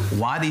Egypt. So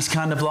why these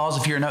kind of laws?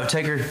 If you're a note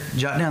taker,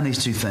 jot down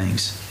these two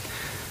things.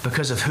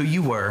 Because of who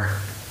you were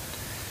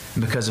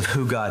and because of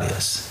who God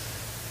is.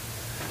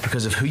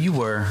 Because of who you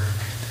were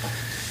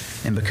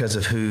and because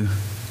of who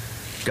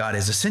God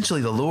is.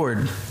 Essentially, the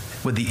Lord,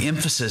 with the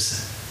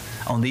emphasis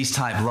on these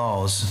type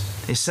laws,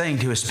 is saying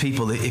to his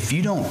people that if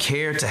you don't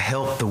care to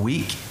help the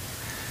weak,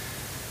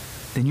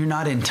 then you're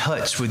not in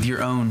touch with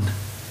your own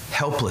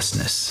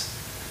helplessness.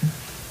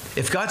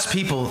 If God's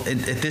people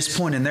at this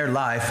point in their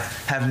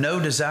life have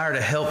no desire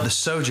to help the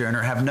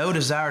sojourner, have no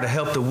desire to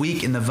help the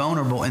weak and the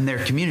vulnerable in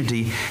their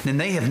community, then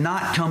they have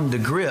not come to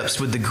grips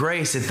with the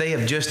grace that they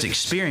have just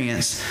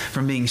experienced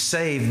from being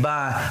saved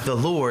by the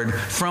Lord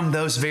from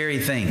those very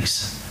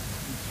things.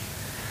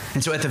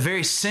 And so at the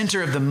very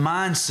center of the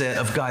mindset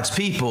of God's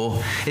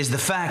people is the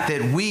fact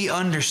that we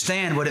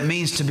understand what it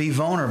means to be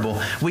vulnerable.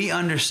 We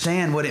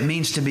understand what it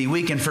means to be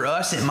weak. And for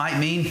us, it might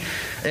mean,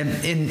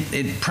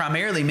 it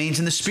primarily means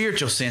in the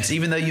spiritual sense,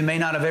 even though you may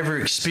not have ever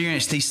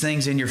experienced these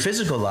things in your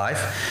physical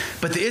life.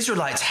 But the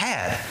Israelites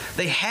had.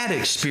 They had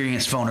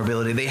experienced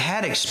vulnerability. They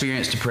had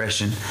experienced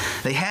depression.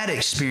 They had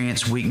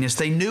experienced weakness.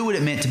 They knew what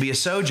it meant to be a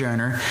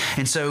sojourner.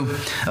 And so,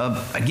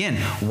 again,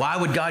 why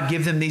would God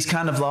give them these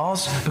kind of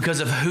laws?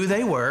 Because of who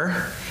they were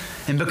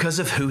and because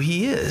of who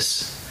he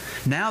is.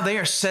 Now they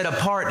are set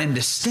apart and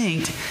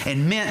distinct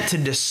and meant to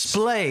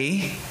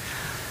display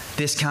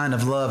this kind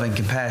of love and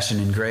compassion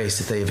and grace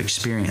that they have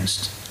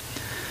experienced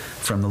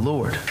from the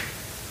Lord.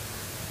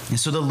 And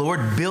so the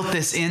Lord built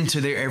this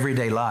into their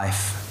everyday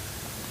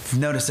life. If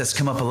you've noticed, that's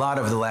come up a lot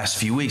over the last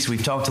few weeks.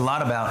 We've talked a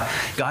lot about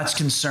God's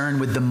concern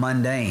with the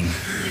mundane.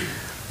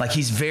 Like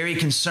he's very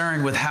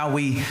concerned with how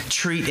we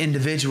treat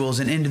individuals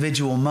in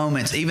individual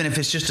moments, even if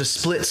it's just a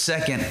split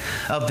second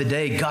of the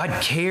day.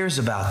 God cares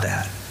about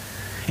that.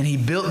 And he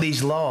built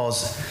these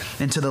laws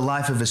into the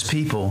life of his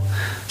people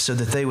so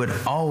that they would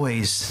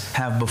always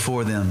have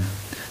before them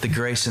the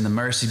grace and the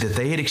mercy that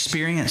they had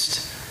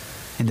experienced,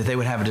 and that they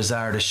would have a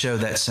desire to show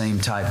that same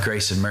type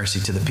grace and mercy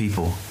to the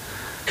people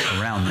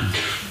around them.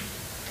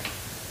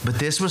 But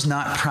this was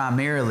not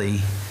primarily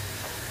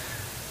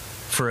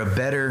for a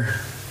better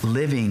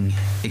living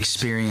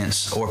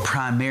experience or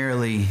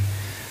primarily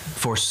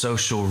for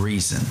social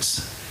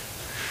reasons.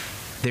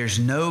 There's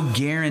no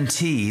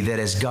guarantee that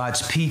as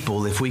God's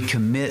people, if we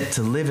commit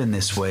to live in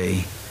this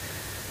way,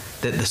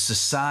 that the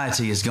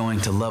society is going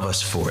to love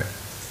us for it.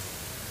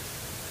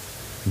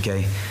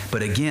 Okay?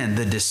 But again,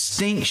 the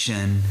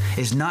distinction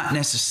is not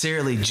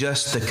necessarily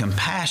just the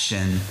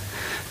compassion.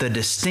 The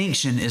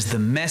distinction is the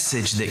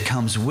message that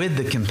comes with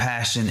the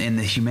compassion in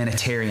the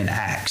humanitarian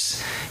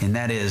acts, and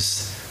that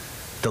is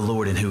the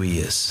Lord and who he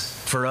is.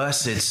 For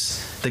us,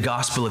 it's the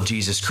gospel of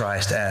Jesus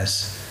Christ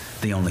as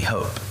the only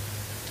hope.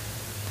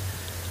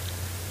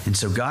 And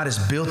so God has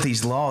built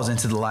these laws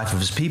into the life of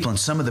his people, and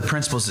some of the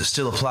principles that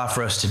still apply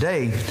for us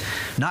today,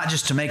 not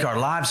just to make our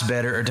lives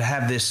better or to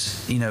have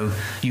this,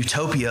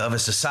 utopia of a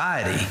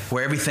society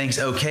where everything's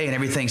okay and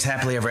everything's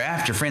happily ever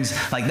after. Friends,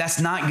 like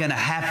that's not going to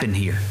happen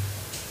here.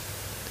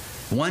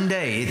 One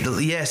day,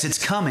 yes,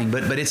 it's coming,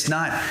 but it's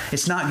not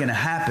going to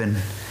happen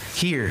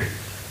here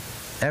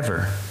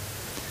ever.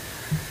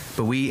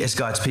 But we as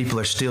God's people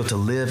are still to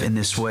live in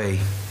this way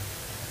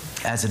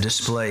as a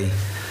display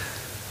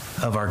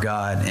of our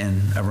God and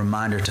a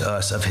reminder to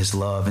us of his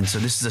love. And so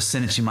this is a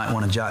sentence you might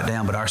want to jot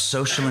down, but our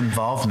social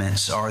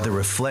involvements are the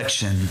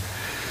reflection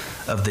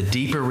of the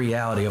deeper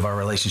reality of our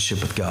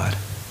relationship with God.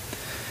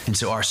 And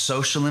so our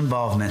social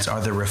involvements are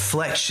the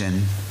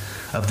reflection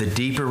of the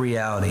deeper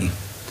reality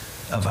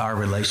of our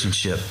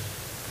relationship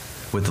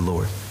with the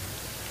Lord.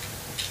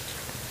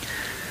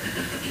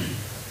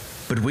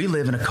 But we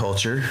live in a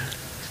culture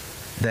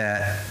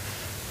that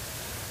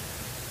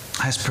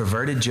has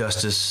perverted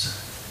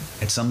justice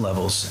at some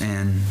levels,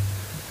 and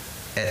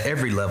at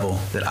every level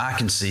that I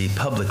can see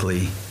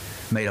publicly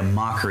made a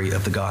mockery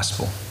of the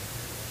gospel.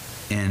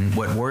 And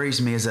what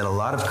worries me is that a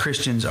lot of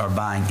Christians are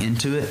buying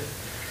into it,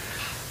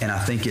 and I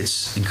think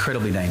it's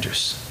incredibly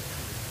dangerous.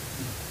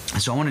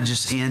 So I want to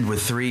just end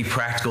with 3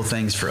 practical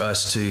things for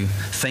us to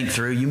think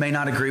through. You may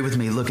not agree with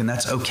me, look, and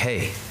that's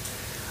okay.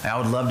 I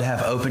would love to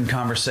have open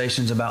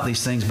conversations about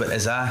these things, but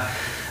as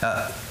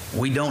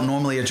we don't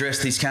normally address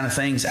these kind of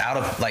things out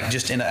of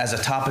as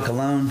a topic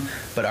alone,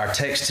 but our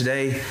text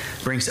today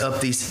brings up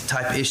these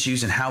type of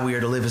issues and how we are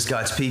to live as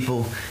God's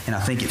people, and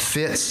I think it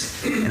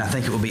fits, and I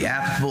think it will be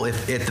applicable.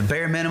 If at the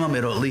bare minimum,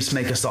 it'll at least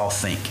make us all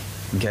think,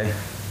 okay?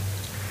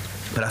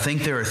 But I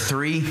think there are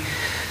 3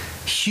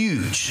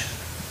 huge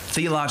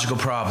theological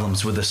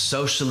problems with a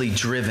socially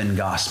driven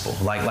gospel.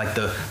 Like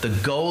the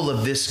goal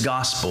of this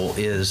gospel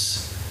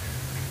is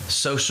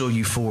social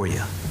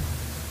euphoria.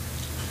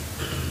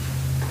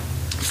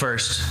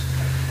 First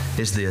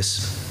is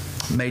this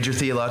major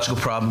theological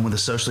problem with the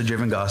socially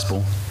driven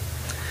gospel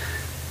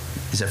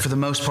is that for the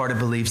most part it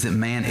believes that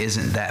man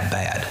isn't that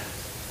bad.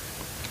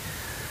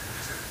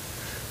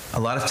 A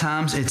lot of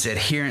times its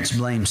adherents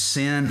blame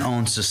sin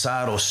on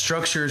societal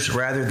structures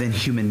rather than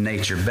human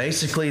nature.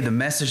 Basically, the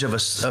message of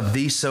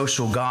the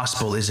social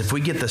gospel is if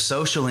we get the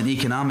social and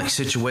economic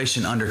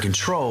situation under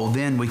control,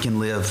 then we can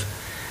live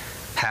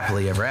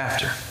happily ever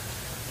after,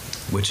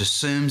 which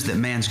assumes that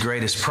man's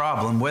greatest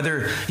problem,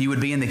 whether you would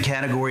be in the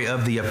category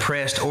of the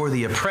oppressed or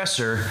the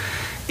oppressor,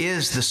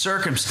 is the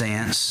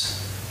circumstance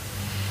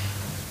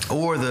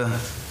or the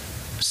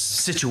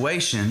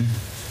situation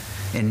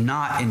and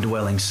not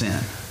indwelling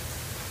sin.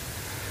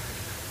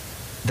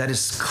 That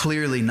is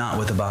clearly not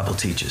what the Bible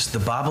teaches. The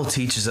Bible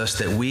teaches us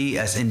that we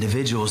as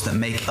individuals that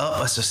make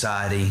up a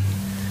society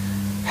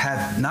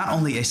have not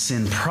only a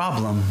sin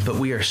problem, but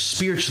we are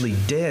spiritually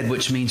dead,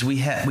 which means we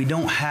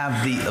don't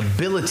have the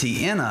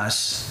ability in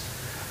us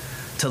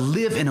to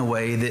live in a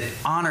way that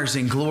honors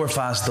and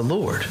glorifies the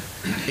Lord.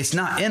 It's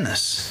not in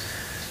us.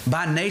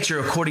 By nature,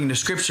 according to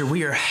Scripture,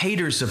 we are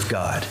haters of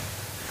God.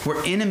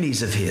 We're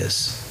enemies of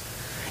His.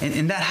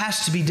 And that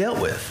has to be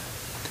dealt with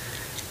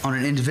on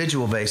an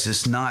individual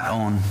basis, not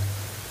on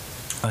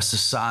a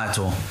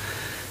societal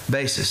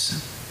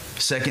basis.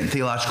 Second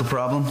theological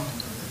problem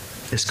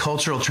is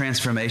cultural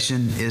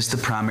transformation is the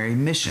primary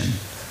mission.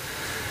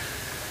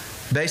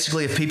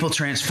 Basically, if people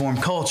transform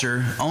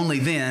culture, only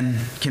then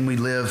can we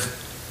live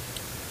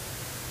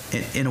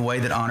in a way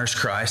that honors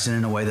Christ and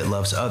in a way that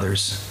loves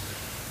others.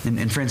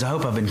 And friends, I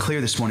hope I've been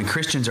clear this morning.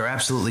 Christians are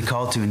absolutely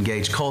called to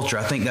engage culture.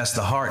 I think that's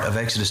the heart of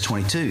Exodus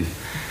 22.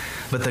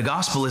 But the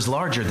gospel is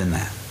larger than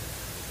that.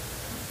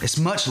 It's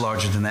much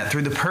larger than that.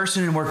 Through the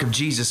person and work of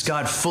Jesus,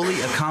 God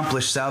fully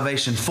accomplished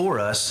salvation for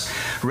us,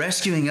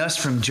 rescuing us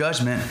from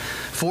judgment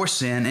for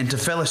sin and to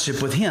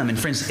fellowship with Him. And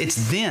friends,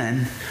 it's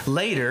then,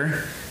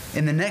 later,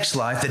 in the next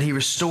life, that He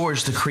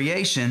restores the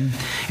creation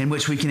in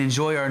which we can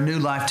enjoy our new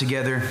life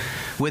together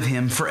with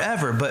Him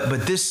forever.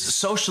 But this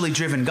socially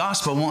driven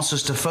gospel wants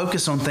us to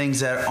focus on things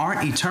that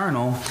aren't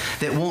eternal,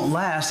 that won't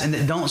last, and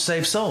that don't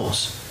save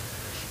souls.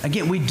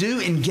 Again, we do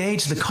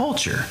engage the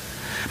culture.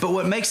 But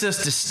what makes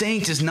us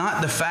distinct is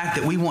not the fact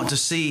that we want to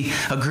see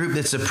a group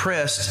that's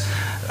oppressed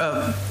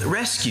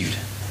rescued.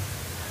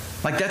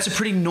 Like, that's a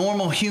pretty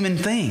normal human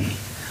thing.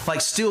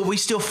 Like, we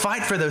still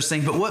fight for those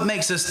things. But what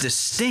makes us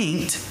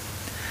distinct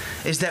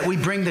is that we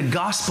bring the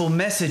gospel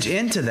message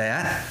into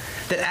that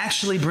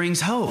actually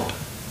brings hope,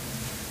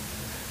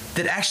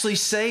 that actually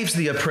saves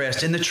the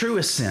oppressed in the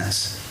truest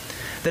sense,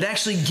 that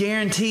actually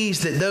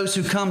guarantees that those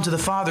who come to the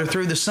Father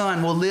through the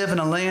Son will live in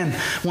a land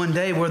one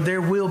day where there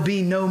will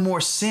be no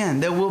more sin.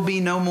 There will be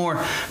no more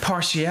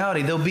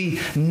partiality. There'll be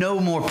no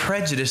more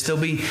prejudice.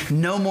 There'll be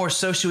no more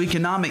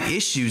socioeconomic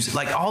issues.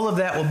 Like, all of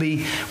that will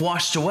be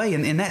washed away.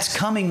 And that's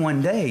coming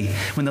one day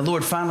when the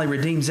Lord finally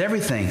redeems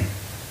everything.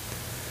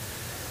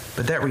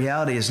 But that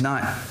reality is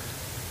not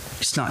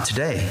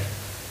today.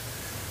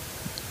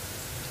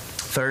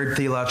 Third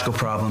theological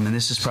problem, and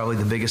this is probably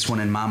the biggest one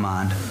in my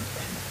mind,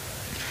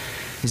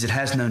 is it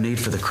has no need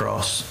for the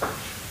cross.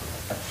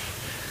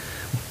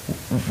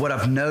 What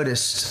I've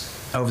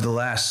noticed over the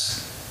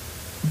last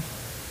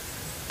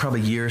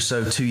probably year or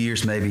so, 2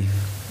 years maybe,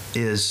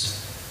 is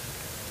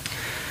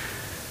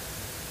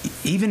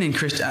even in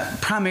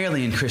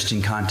primarily in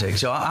Christian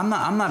context. So I'm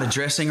not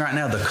addressing right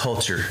now the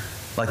culture,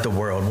 like the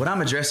world. What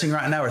I'm addressing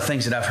right now are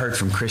things that I've heard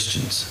from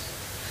Christians,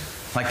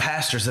 like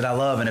pastors that I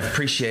love and have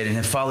appreciated and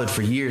have followed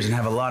for years and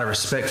have a lot of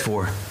respect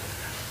for.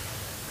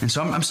 And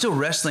so I'm still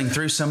wrestling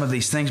through some of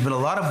these things, but a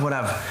lot of what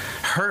I've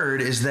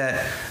heard is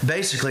that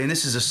basically, and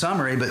this is a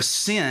summary, but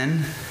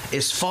sin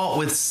is fought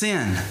with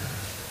sin.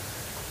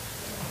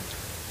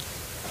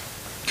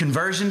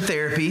 Conversion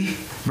therapy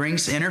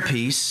brings inner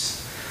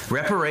peace.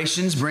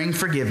 Reparations bring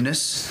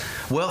forgiveness.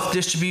 Wealth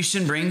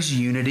distribution brings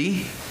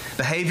unity.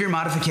 Behavior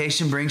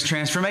modification brings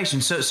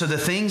transformation. So the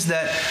things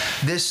that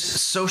this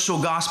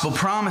social gospel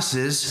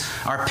promises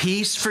are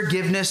peace,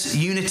 forgiveness,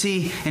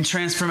 unity, and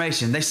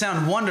transformation. They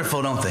sound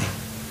wonderful, don't they?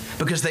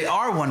 Because they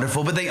are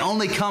wonderful, but they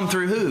only come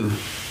through who?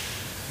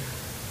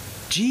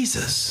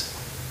 Jesus.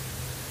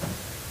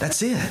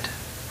 That's it.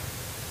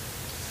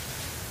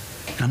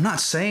 And I'm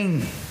not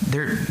saying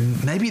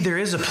maybe there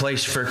is a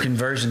place for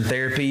conversion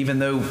therapy, even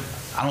though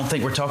I don't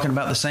think we're talking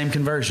about the same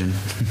conversion.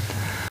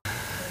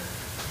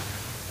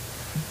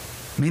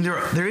 I mean,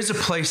 there is a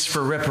place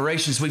for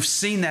reparations. We've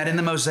seen that in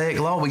the Mosaic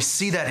Law. We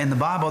see that in the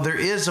Bible. There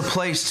is a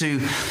place to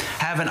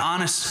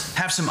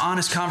have some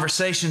honest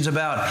conversations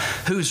about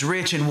who's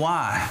rich and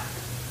why.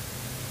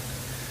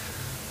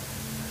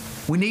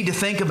 We need to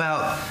think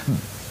about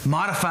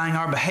modifying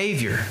our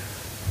behavior.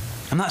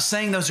 I'm not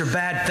saying those are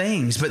bad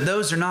things, but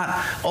those are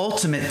not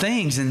ultimate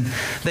things, and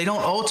they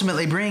don't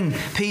ultimately bring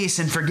peace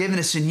and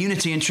forgiveness and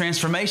unity and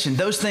transformation.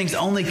 Those things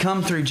only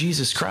come through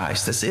Jesus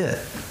Christ. That's it.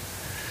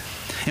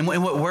 And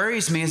what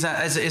worries me is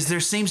that as there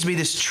seems to be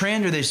this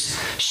trend or this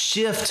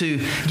shift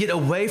to get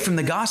away from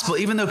the gospel,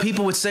 even though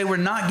people would say we're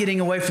not getting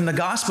away from the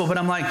gospel, but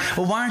I'm like,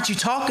 well, why aren't you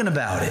talking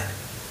about it?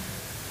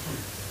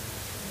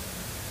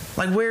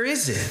 Like, where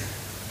is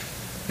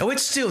it? Oh,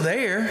 it's still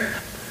there.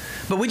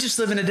 But we just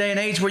live in a day and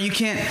age where you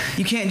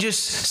can't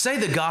just say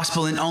the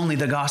gospel and only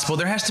the gospel.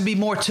 There has to be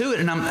more to it,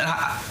 and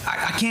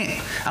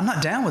I'm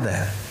not down with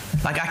that.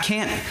 Like, I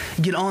can't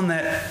get on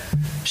that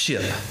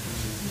ship.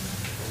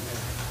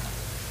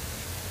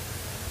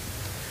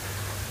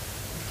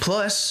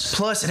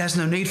 Plus, it has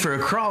no need for a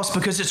cross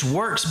because it's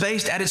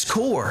works-based at its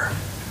core.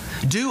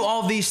 Do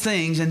all these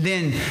things, and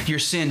then your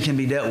sin can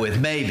be dealt with.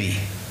 Maybe.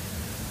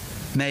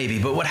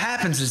 But what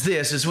happens is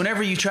this, is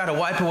whenever you try to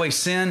wipe away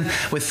sin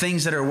with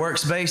things that are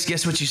works-based,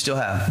 guess what you still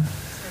have?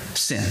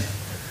 Sin.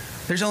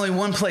 There's only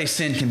one place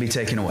sin can be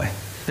taken away.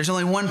 There's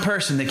only one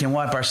person that can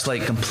wipe our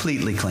slate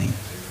completely clean.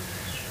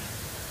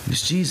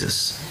 It's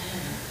Jesus.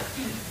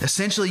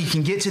 Essentially, you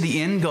can get to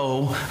the end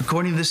goal,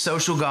 according to the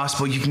social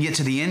gospel, you can get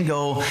to the end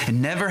goal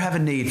and never have a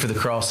need for the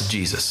cross of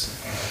Jesus.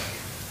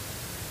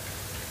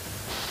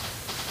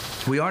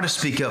 We are to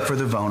speak up for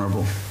the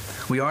vulnerable.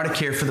 We are to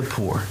care for the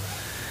poor.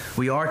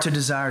 We are to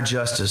desire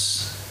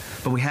justice,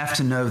 but we have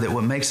to know that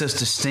what makes us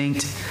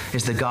distinct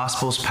is the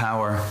gospel's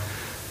power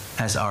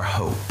as our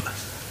hope.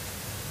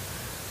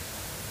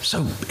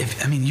 So,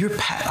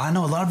 I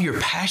know a lot of you are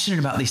passionate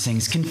about these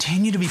things.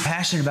 Continue to be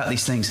passionate about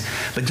these things,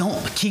 but don't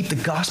keep the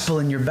gospel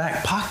in your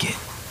back pocket.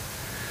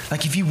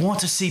 Like, if you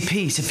want to see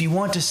peace, if you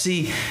want to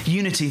see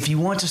unity, if you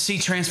want to see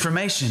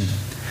transformation,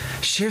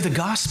 share the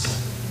gospel.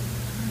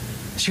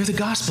 Share the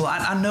gospel.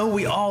 I know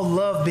we all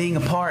love being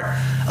a part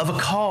of a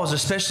cause,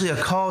 especially a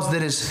cause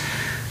that is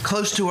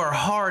close to our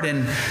heart.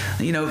 And,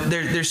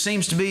 there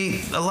seems to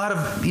be a lot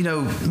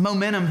of,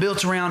 momentum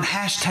built around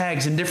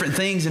hashtags and different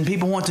things, and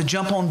people want to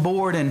jump on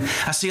board. And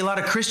I see a lot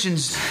of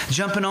Christians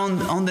jumping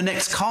on the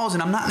next cause.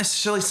 And I'm not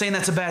necessarily saying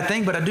that's a bad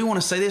thing, but I do want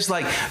to say this,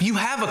 like, you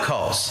have a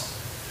cause.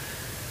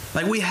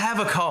 Like, we have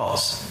a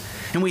cause.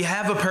 And we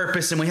have a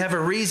purpose, and we have a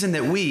reason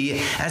that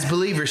we, as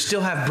believers,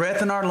 still have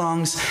breath in our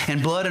lungs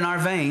and blood in our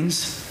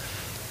veins,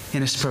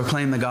 and it's to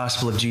proclaim the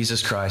gospel of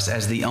Jesus Christ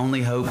as the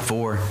only hope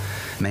for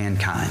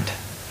mankind,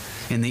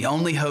 and the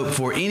only hope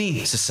for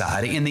any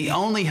society, and the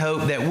only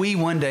hope that we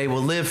one day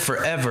will live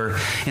forever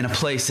in a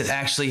place that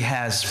actually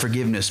has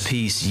forgiveness,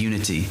 peace,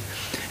 unity,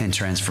 and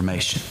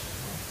transformation.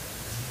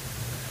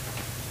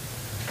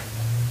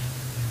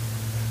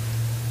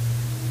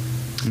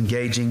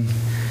 Engaging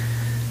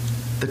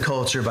the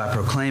culture by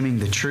proclaiming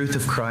the truth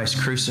of Christ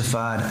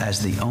crucified as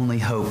the only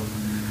hope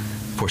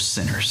for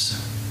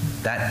sinners.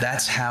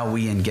 That's how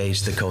we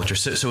engage the culture.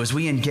 So as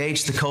we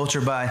engage the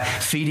culture by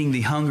feeding the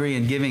hungry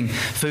and giving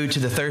food to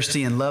the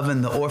thirsty and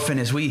loving the orphan,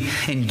 as we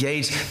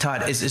engage,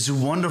 Todd, as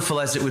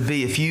wonderful as it would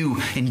be if you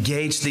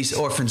engage these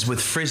orphans with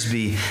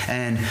Frisbee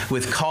and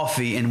with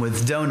coffee and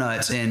with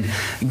donuts and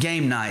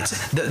game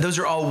nights. Those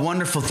are all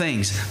wonderful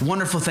things.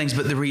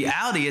 But the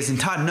reality is, and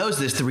Todd knows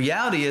this, the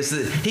reality is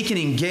that he can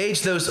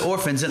engage those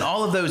orphans and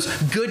all of those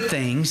good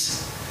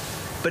things,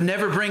 but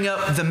never bring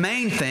up the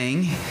main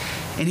thing.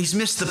 And he's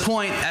missed the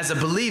point as a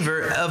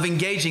believer of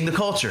engaging the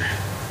culture.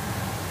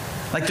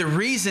 Like, the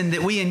reason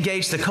that we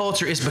engage the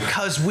culture is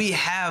because we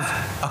have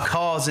a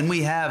cause and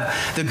we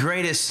have the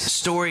greatest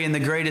story and the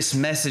greatest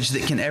message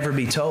that can ever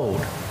be told.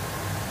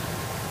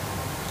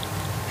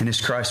 And it's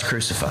Christ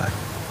crucified.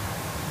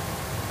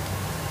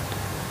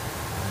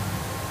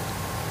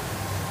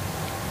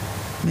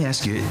 Let me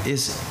ask you,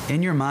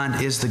 in your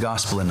mind, is the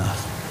gospel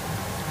enough?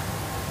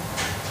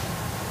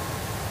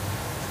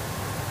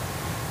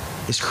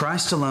 Is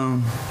Christ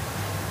alone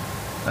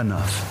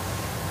enough?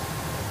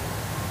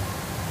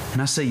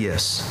 And I say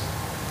yes,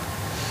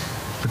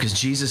 because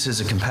Jesus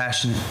is a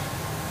compassionate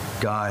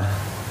God.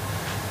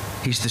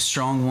 He's the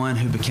strong one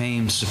who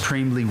became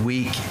supremely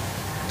weak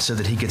so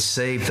that he could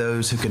save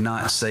those who could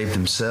not save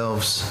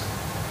themselves.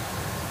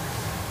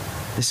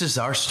 This is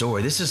our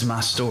story. This is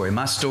my story.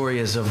 My story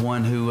is of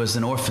one who was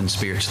an orphan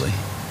spiritually,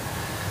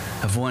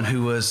 of one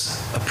who was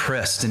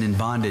oppressed and in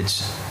bondage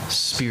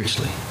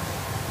spiritually,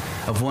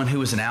 of one who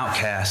was an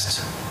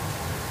outcast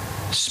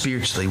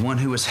spiritually, one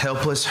who was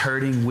helpless,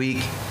 hurting,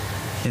 weak,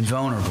 and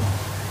vulnerable.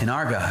 And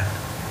our God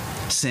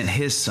sent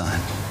his Son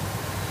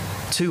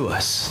to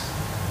us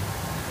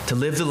to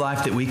live the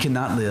life that we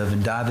cannot live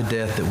and die the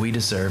death that we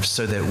deserve,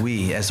 so that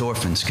we, as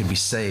orphans, could be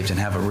saved and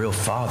have a real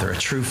Father, a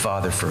true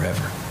Father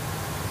forever.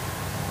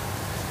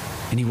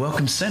 And he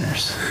welcomes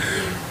sinners,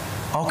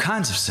 all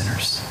kinds of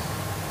sinners.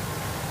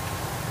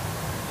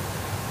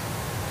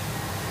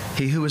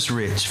 He who was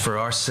rich for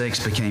our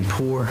sakes became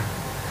poor,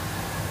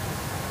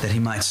 that he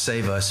might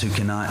save us who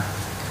cannot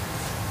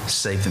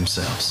save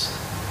themselves.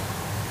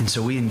 And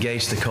so we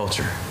engage the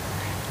culture.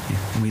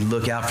 We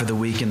look out for the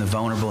weak and the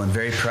vulnerable in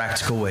very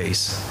practical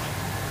ways.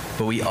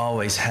 But we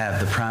always have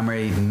the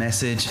primary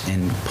message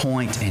and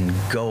point and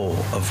goal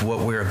of what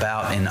we're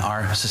about in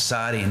our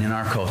society and in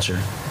our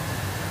culture.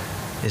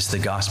 is the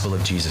gospel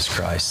of Jesus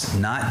Christ,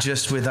 not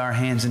just with our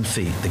hands and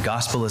feet. The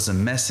gospel is a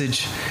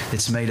message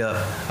that's made up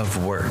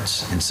of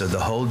words. And so the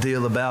whole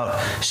deal about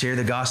share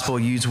the gospel,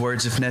 use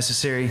words if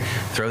necessary,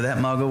 throw that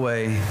mug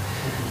away,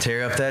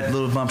 tear up that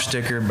little bump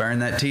sticker, burn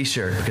that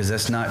t-shirt, because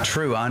that's not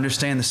true. I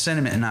understand the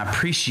sentiment and I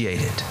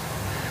appreciate it.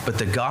 But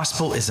the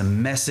gospel is a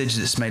message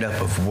that's made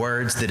up of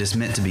words that is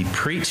meant to be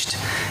preached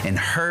and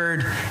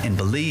heard and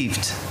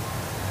believed.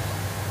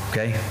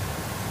 Okay?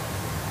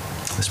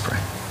 Let's pray.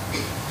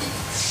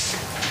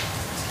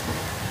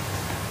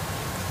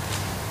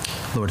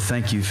 Lord,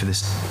 thank you for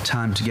this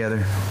time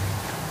together.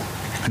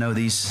 I know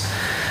these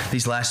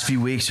last few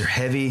weeks are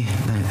heavy.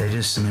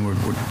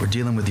 We're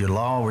dealing with your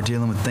law. We're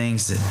dealing with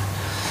things that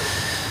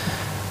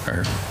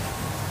are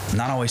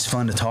not always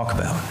fun to talk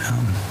about.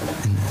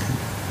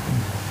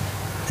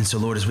 And so,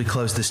 Lord, as we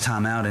close this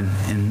time out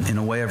in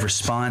a way of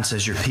response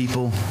as your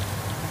people,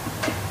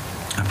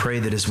 I pray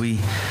that as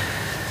we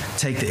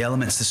take the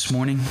elements this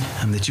morning,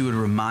 that you would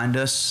remind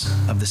us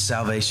of the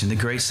salvation, the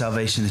great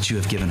salvation that you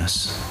have given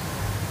us.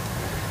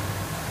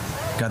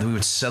 God, that we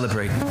would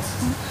celebrate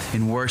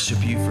and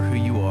worship you for who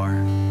you are.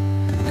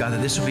 God,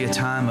 that this would be a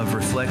time of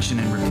reflection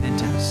and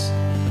repentance,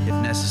 if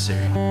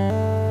necessary.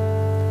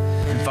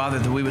 And Father,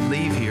 that we would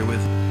leave here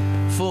with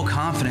full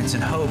confidence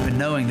and hope and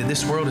knowing that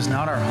this world is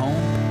not our home,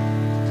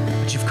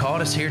 but you've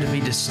called us here to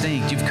be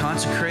distinct. You've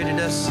consecrated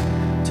us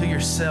to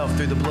yourself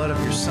through the blood of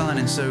your Son.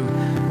 And so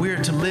we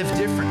are to live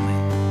differently.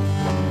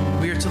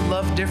 We are to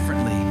love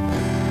differently.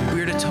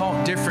 We are to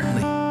talk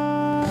differently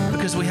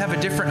because we have a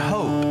different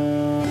hope.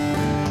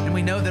 And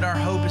we know that our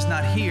hope is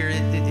not here.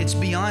 It's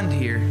beyond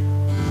here.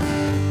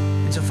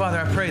 And so, Father,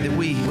 I pray that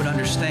we would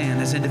understand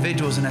as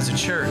individuals and as a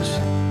church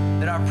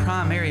that our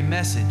primary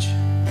message,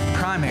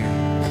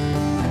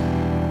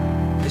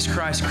 is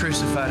Christ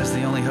crucified as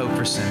the only hope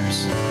for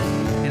sinners.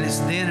 And it's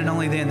then and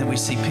only then that we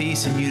see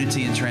peace and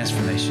unity and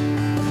transformation.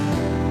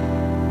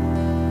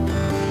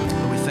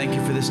 Lord, we thank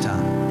you for this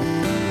time.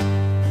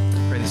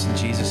 I pray this in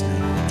Jesus'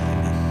 name.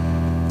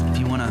 Amen. If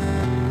you want to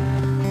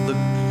look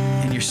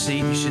in your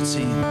seat, you should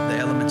see the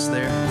elements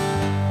there.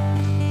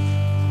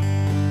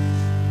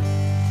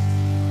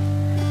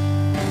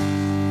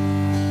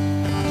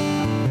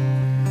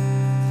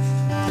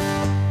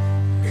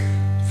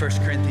 1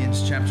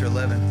 Corinthians chapter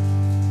 11,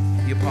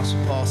 the Apostle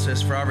Paul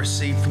says, "For I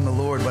received from the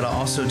Lord what I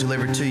also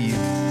delivered to you,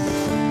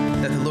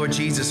 that the Lord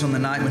Jesus on the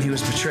night when he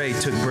was betrayed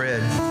took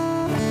bread.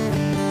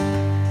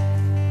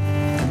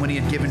 And when he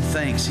had given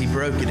thanks, he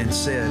broke it and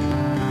said,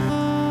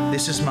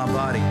 'This is my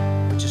body,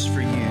 which is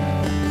for you.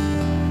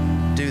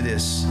 Do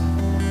this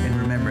in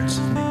remembrance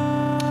of me.'"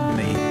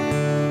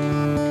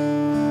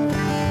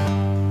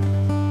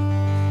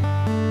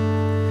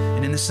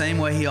 And in the same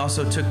way, he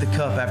also took the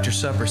cup after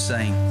supper,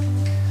 saying,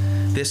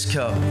 "This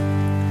cup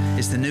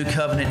is the new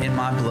covenant in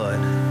my blood.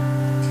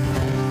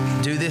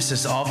 Do this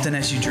as often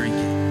as you drink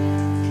it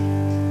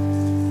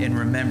in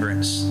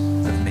remembrance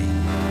of me."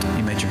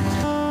 You may drink.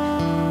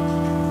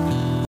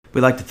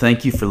 We'd like to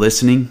thank you for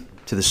listening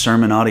to the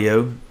sermon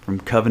audio from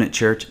Covenant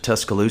Church at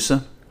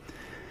Tuscaloosa.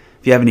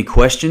 If you have any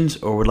questions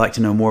or would like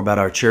to know more about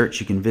our church,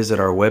 you can visit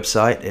our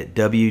website at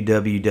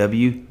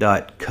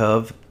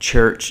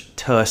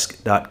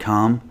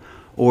www.covchurchtusk.com,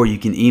 or you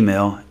can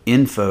email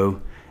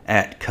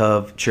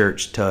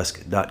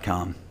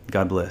info@covchurchtusk.com.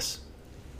 God bless.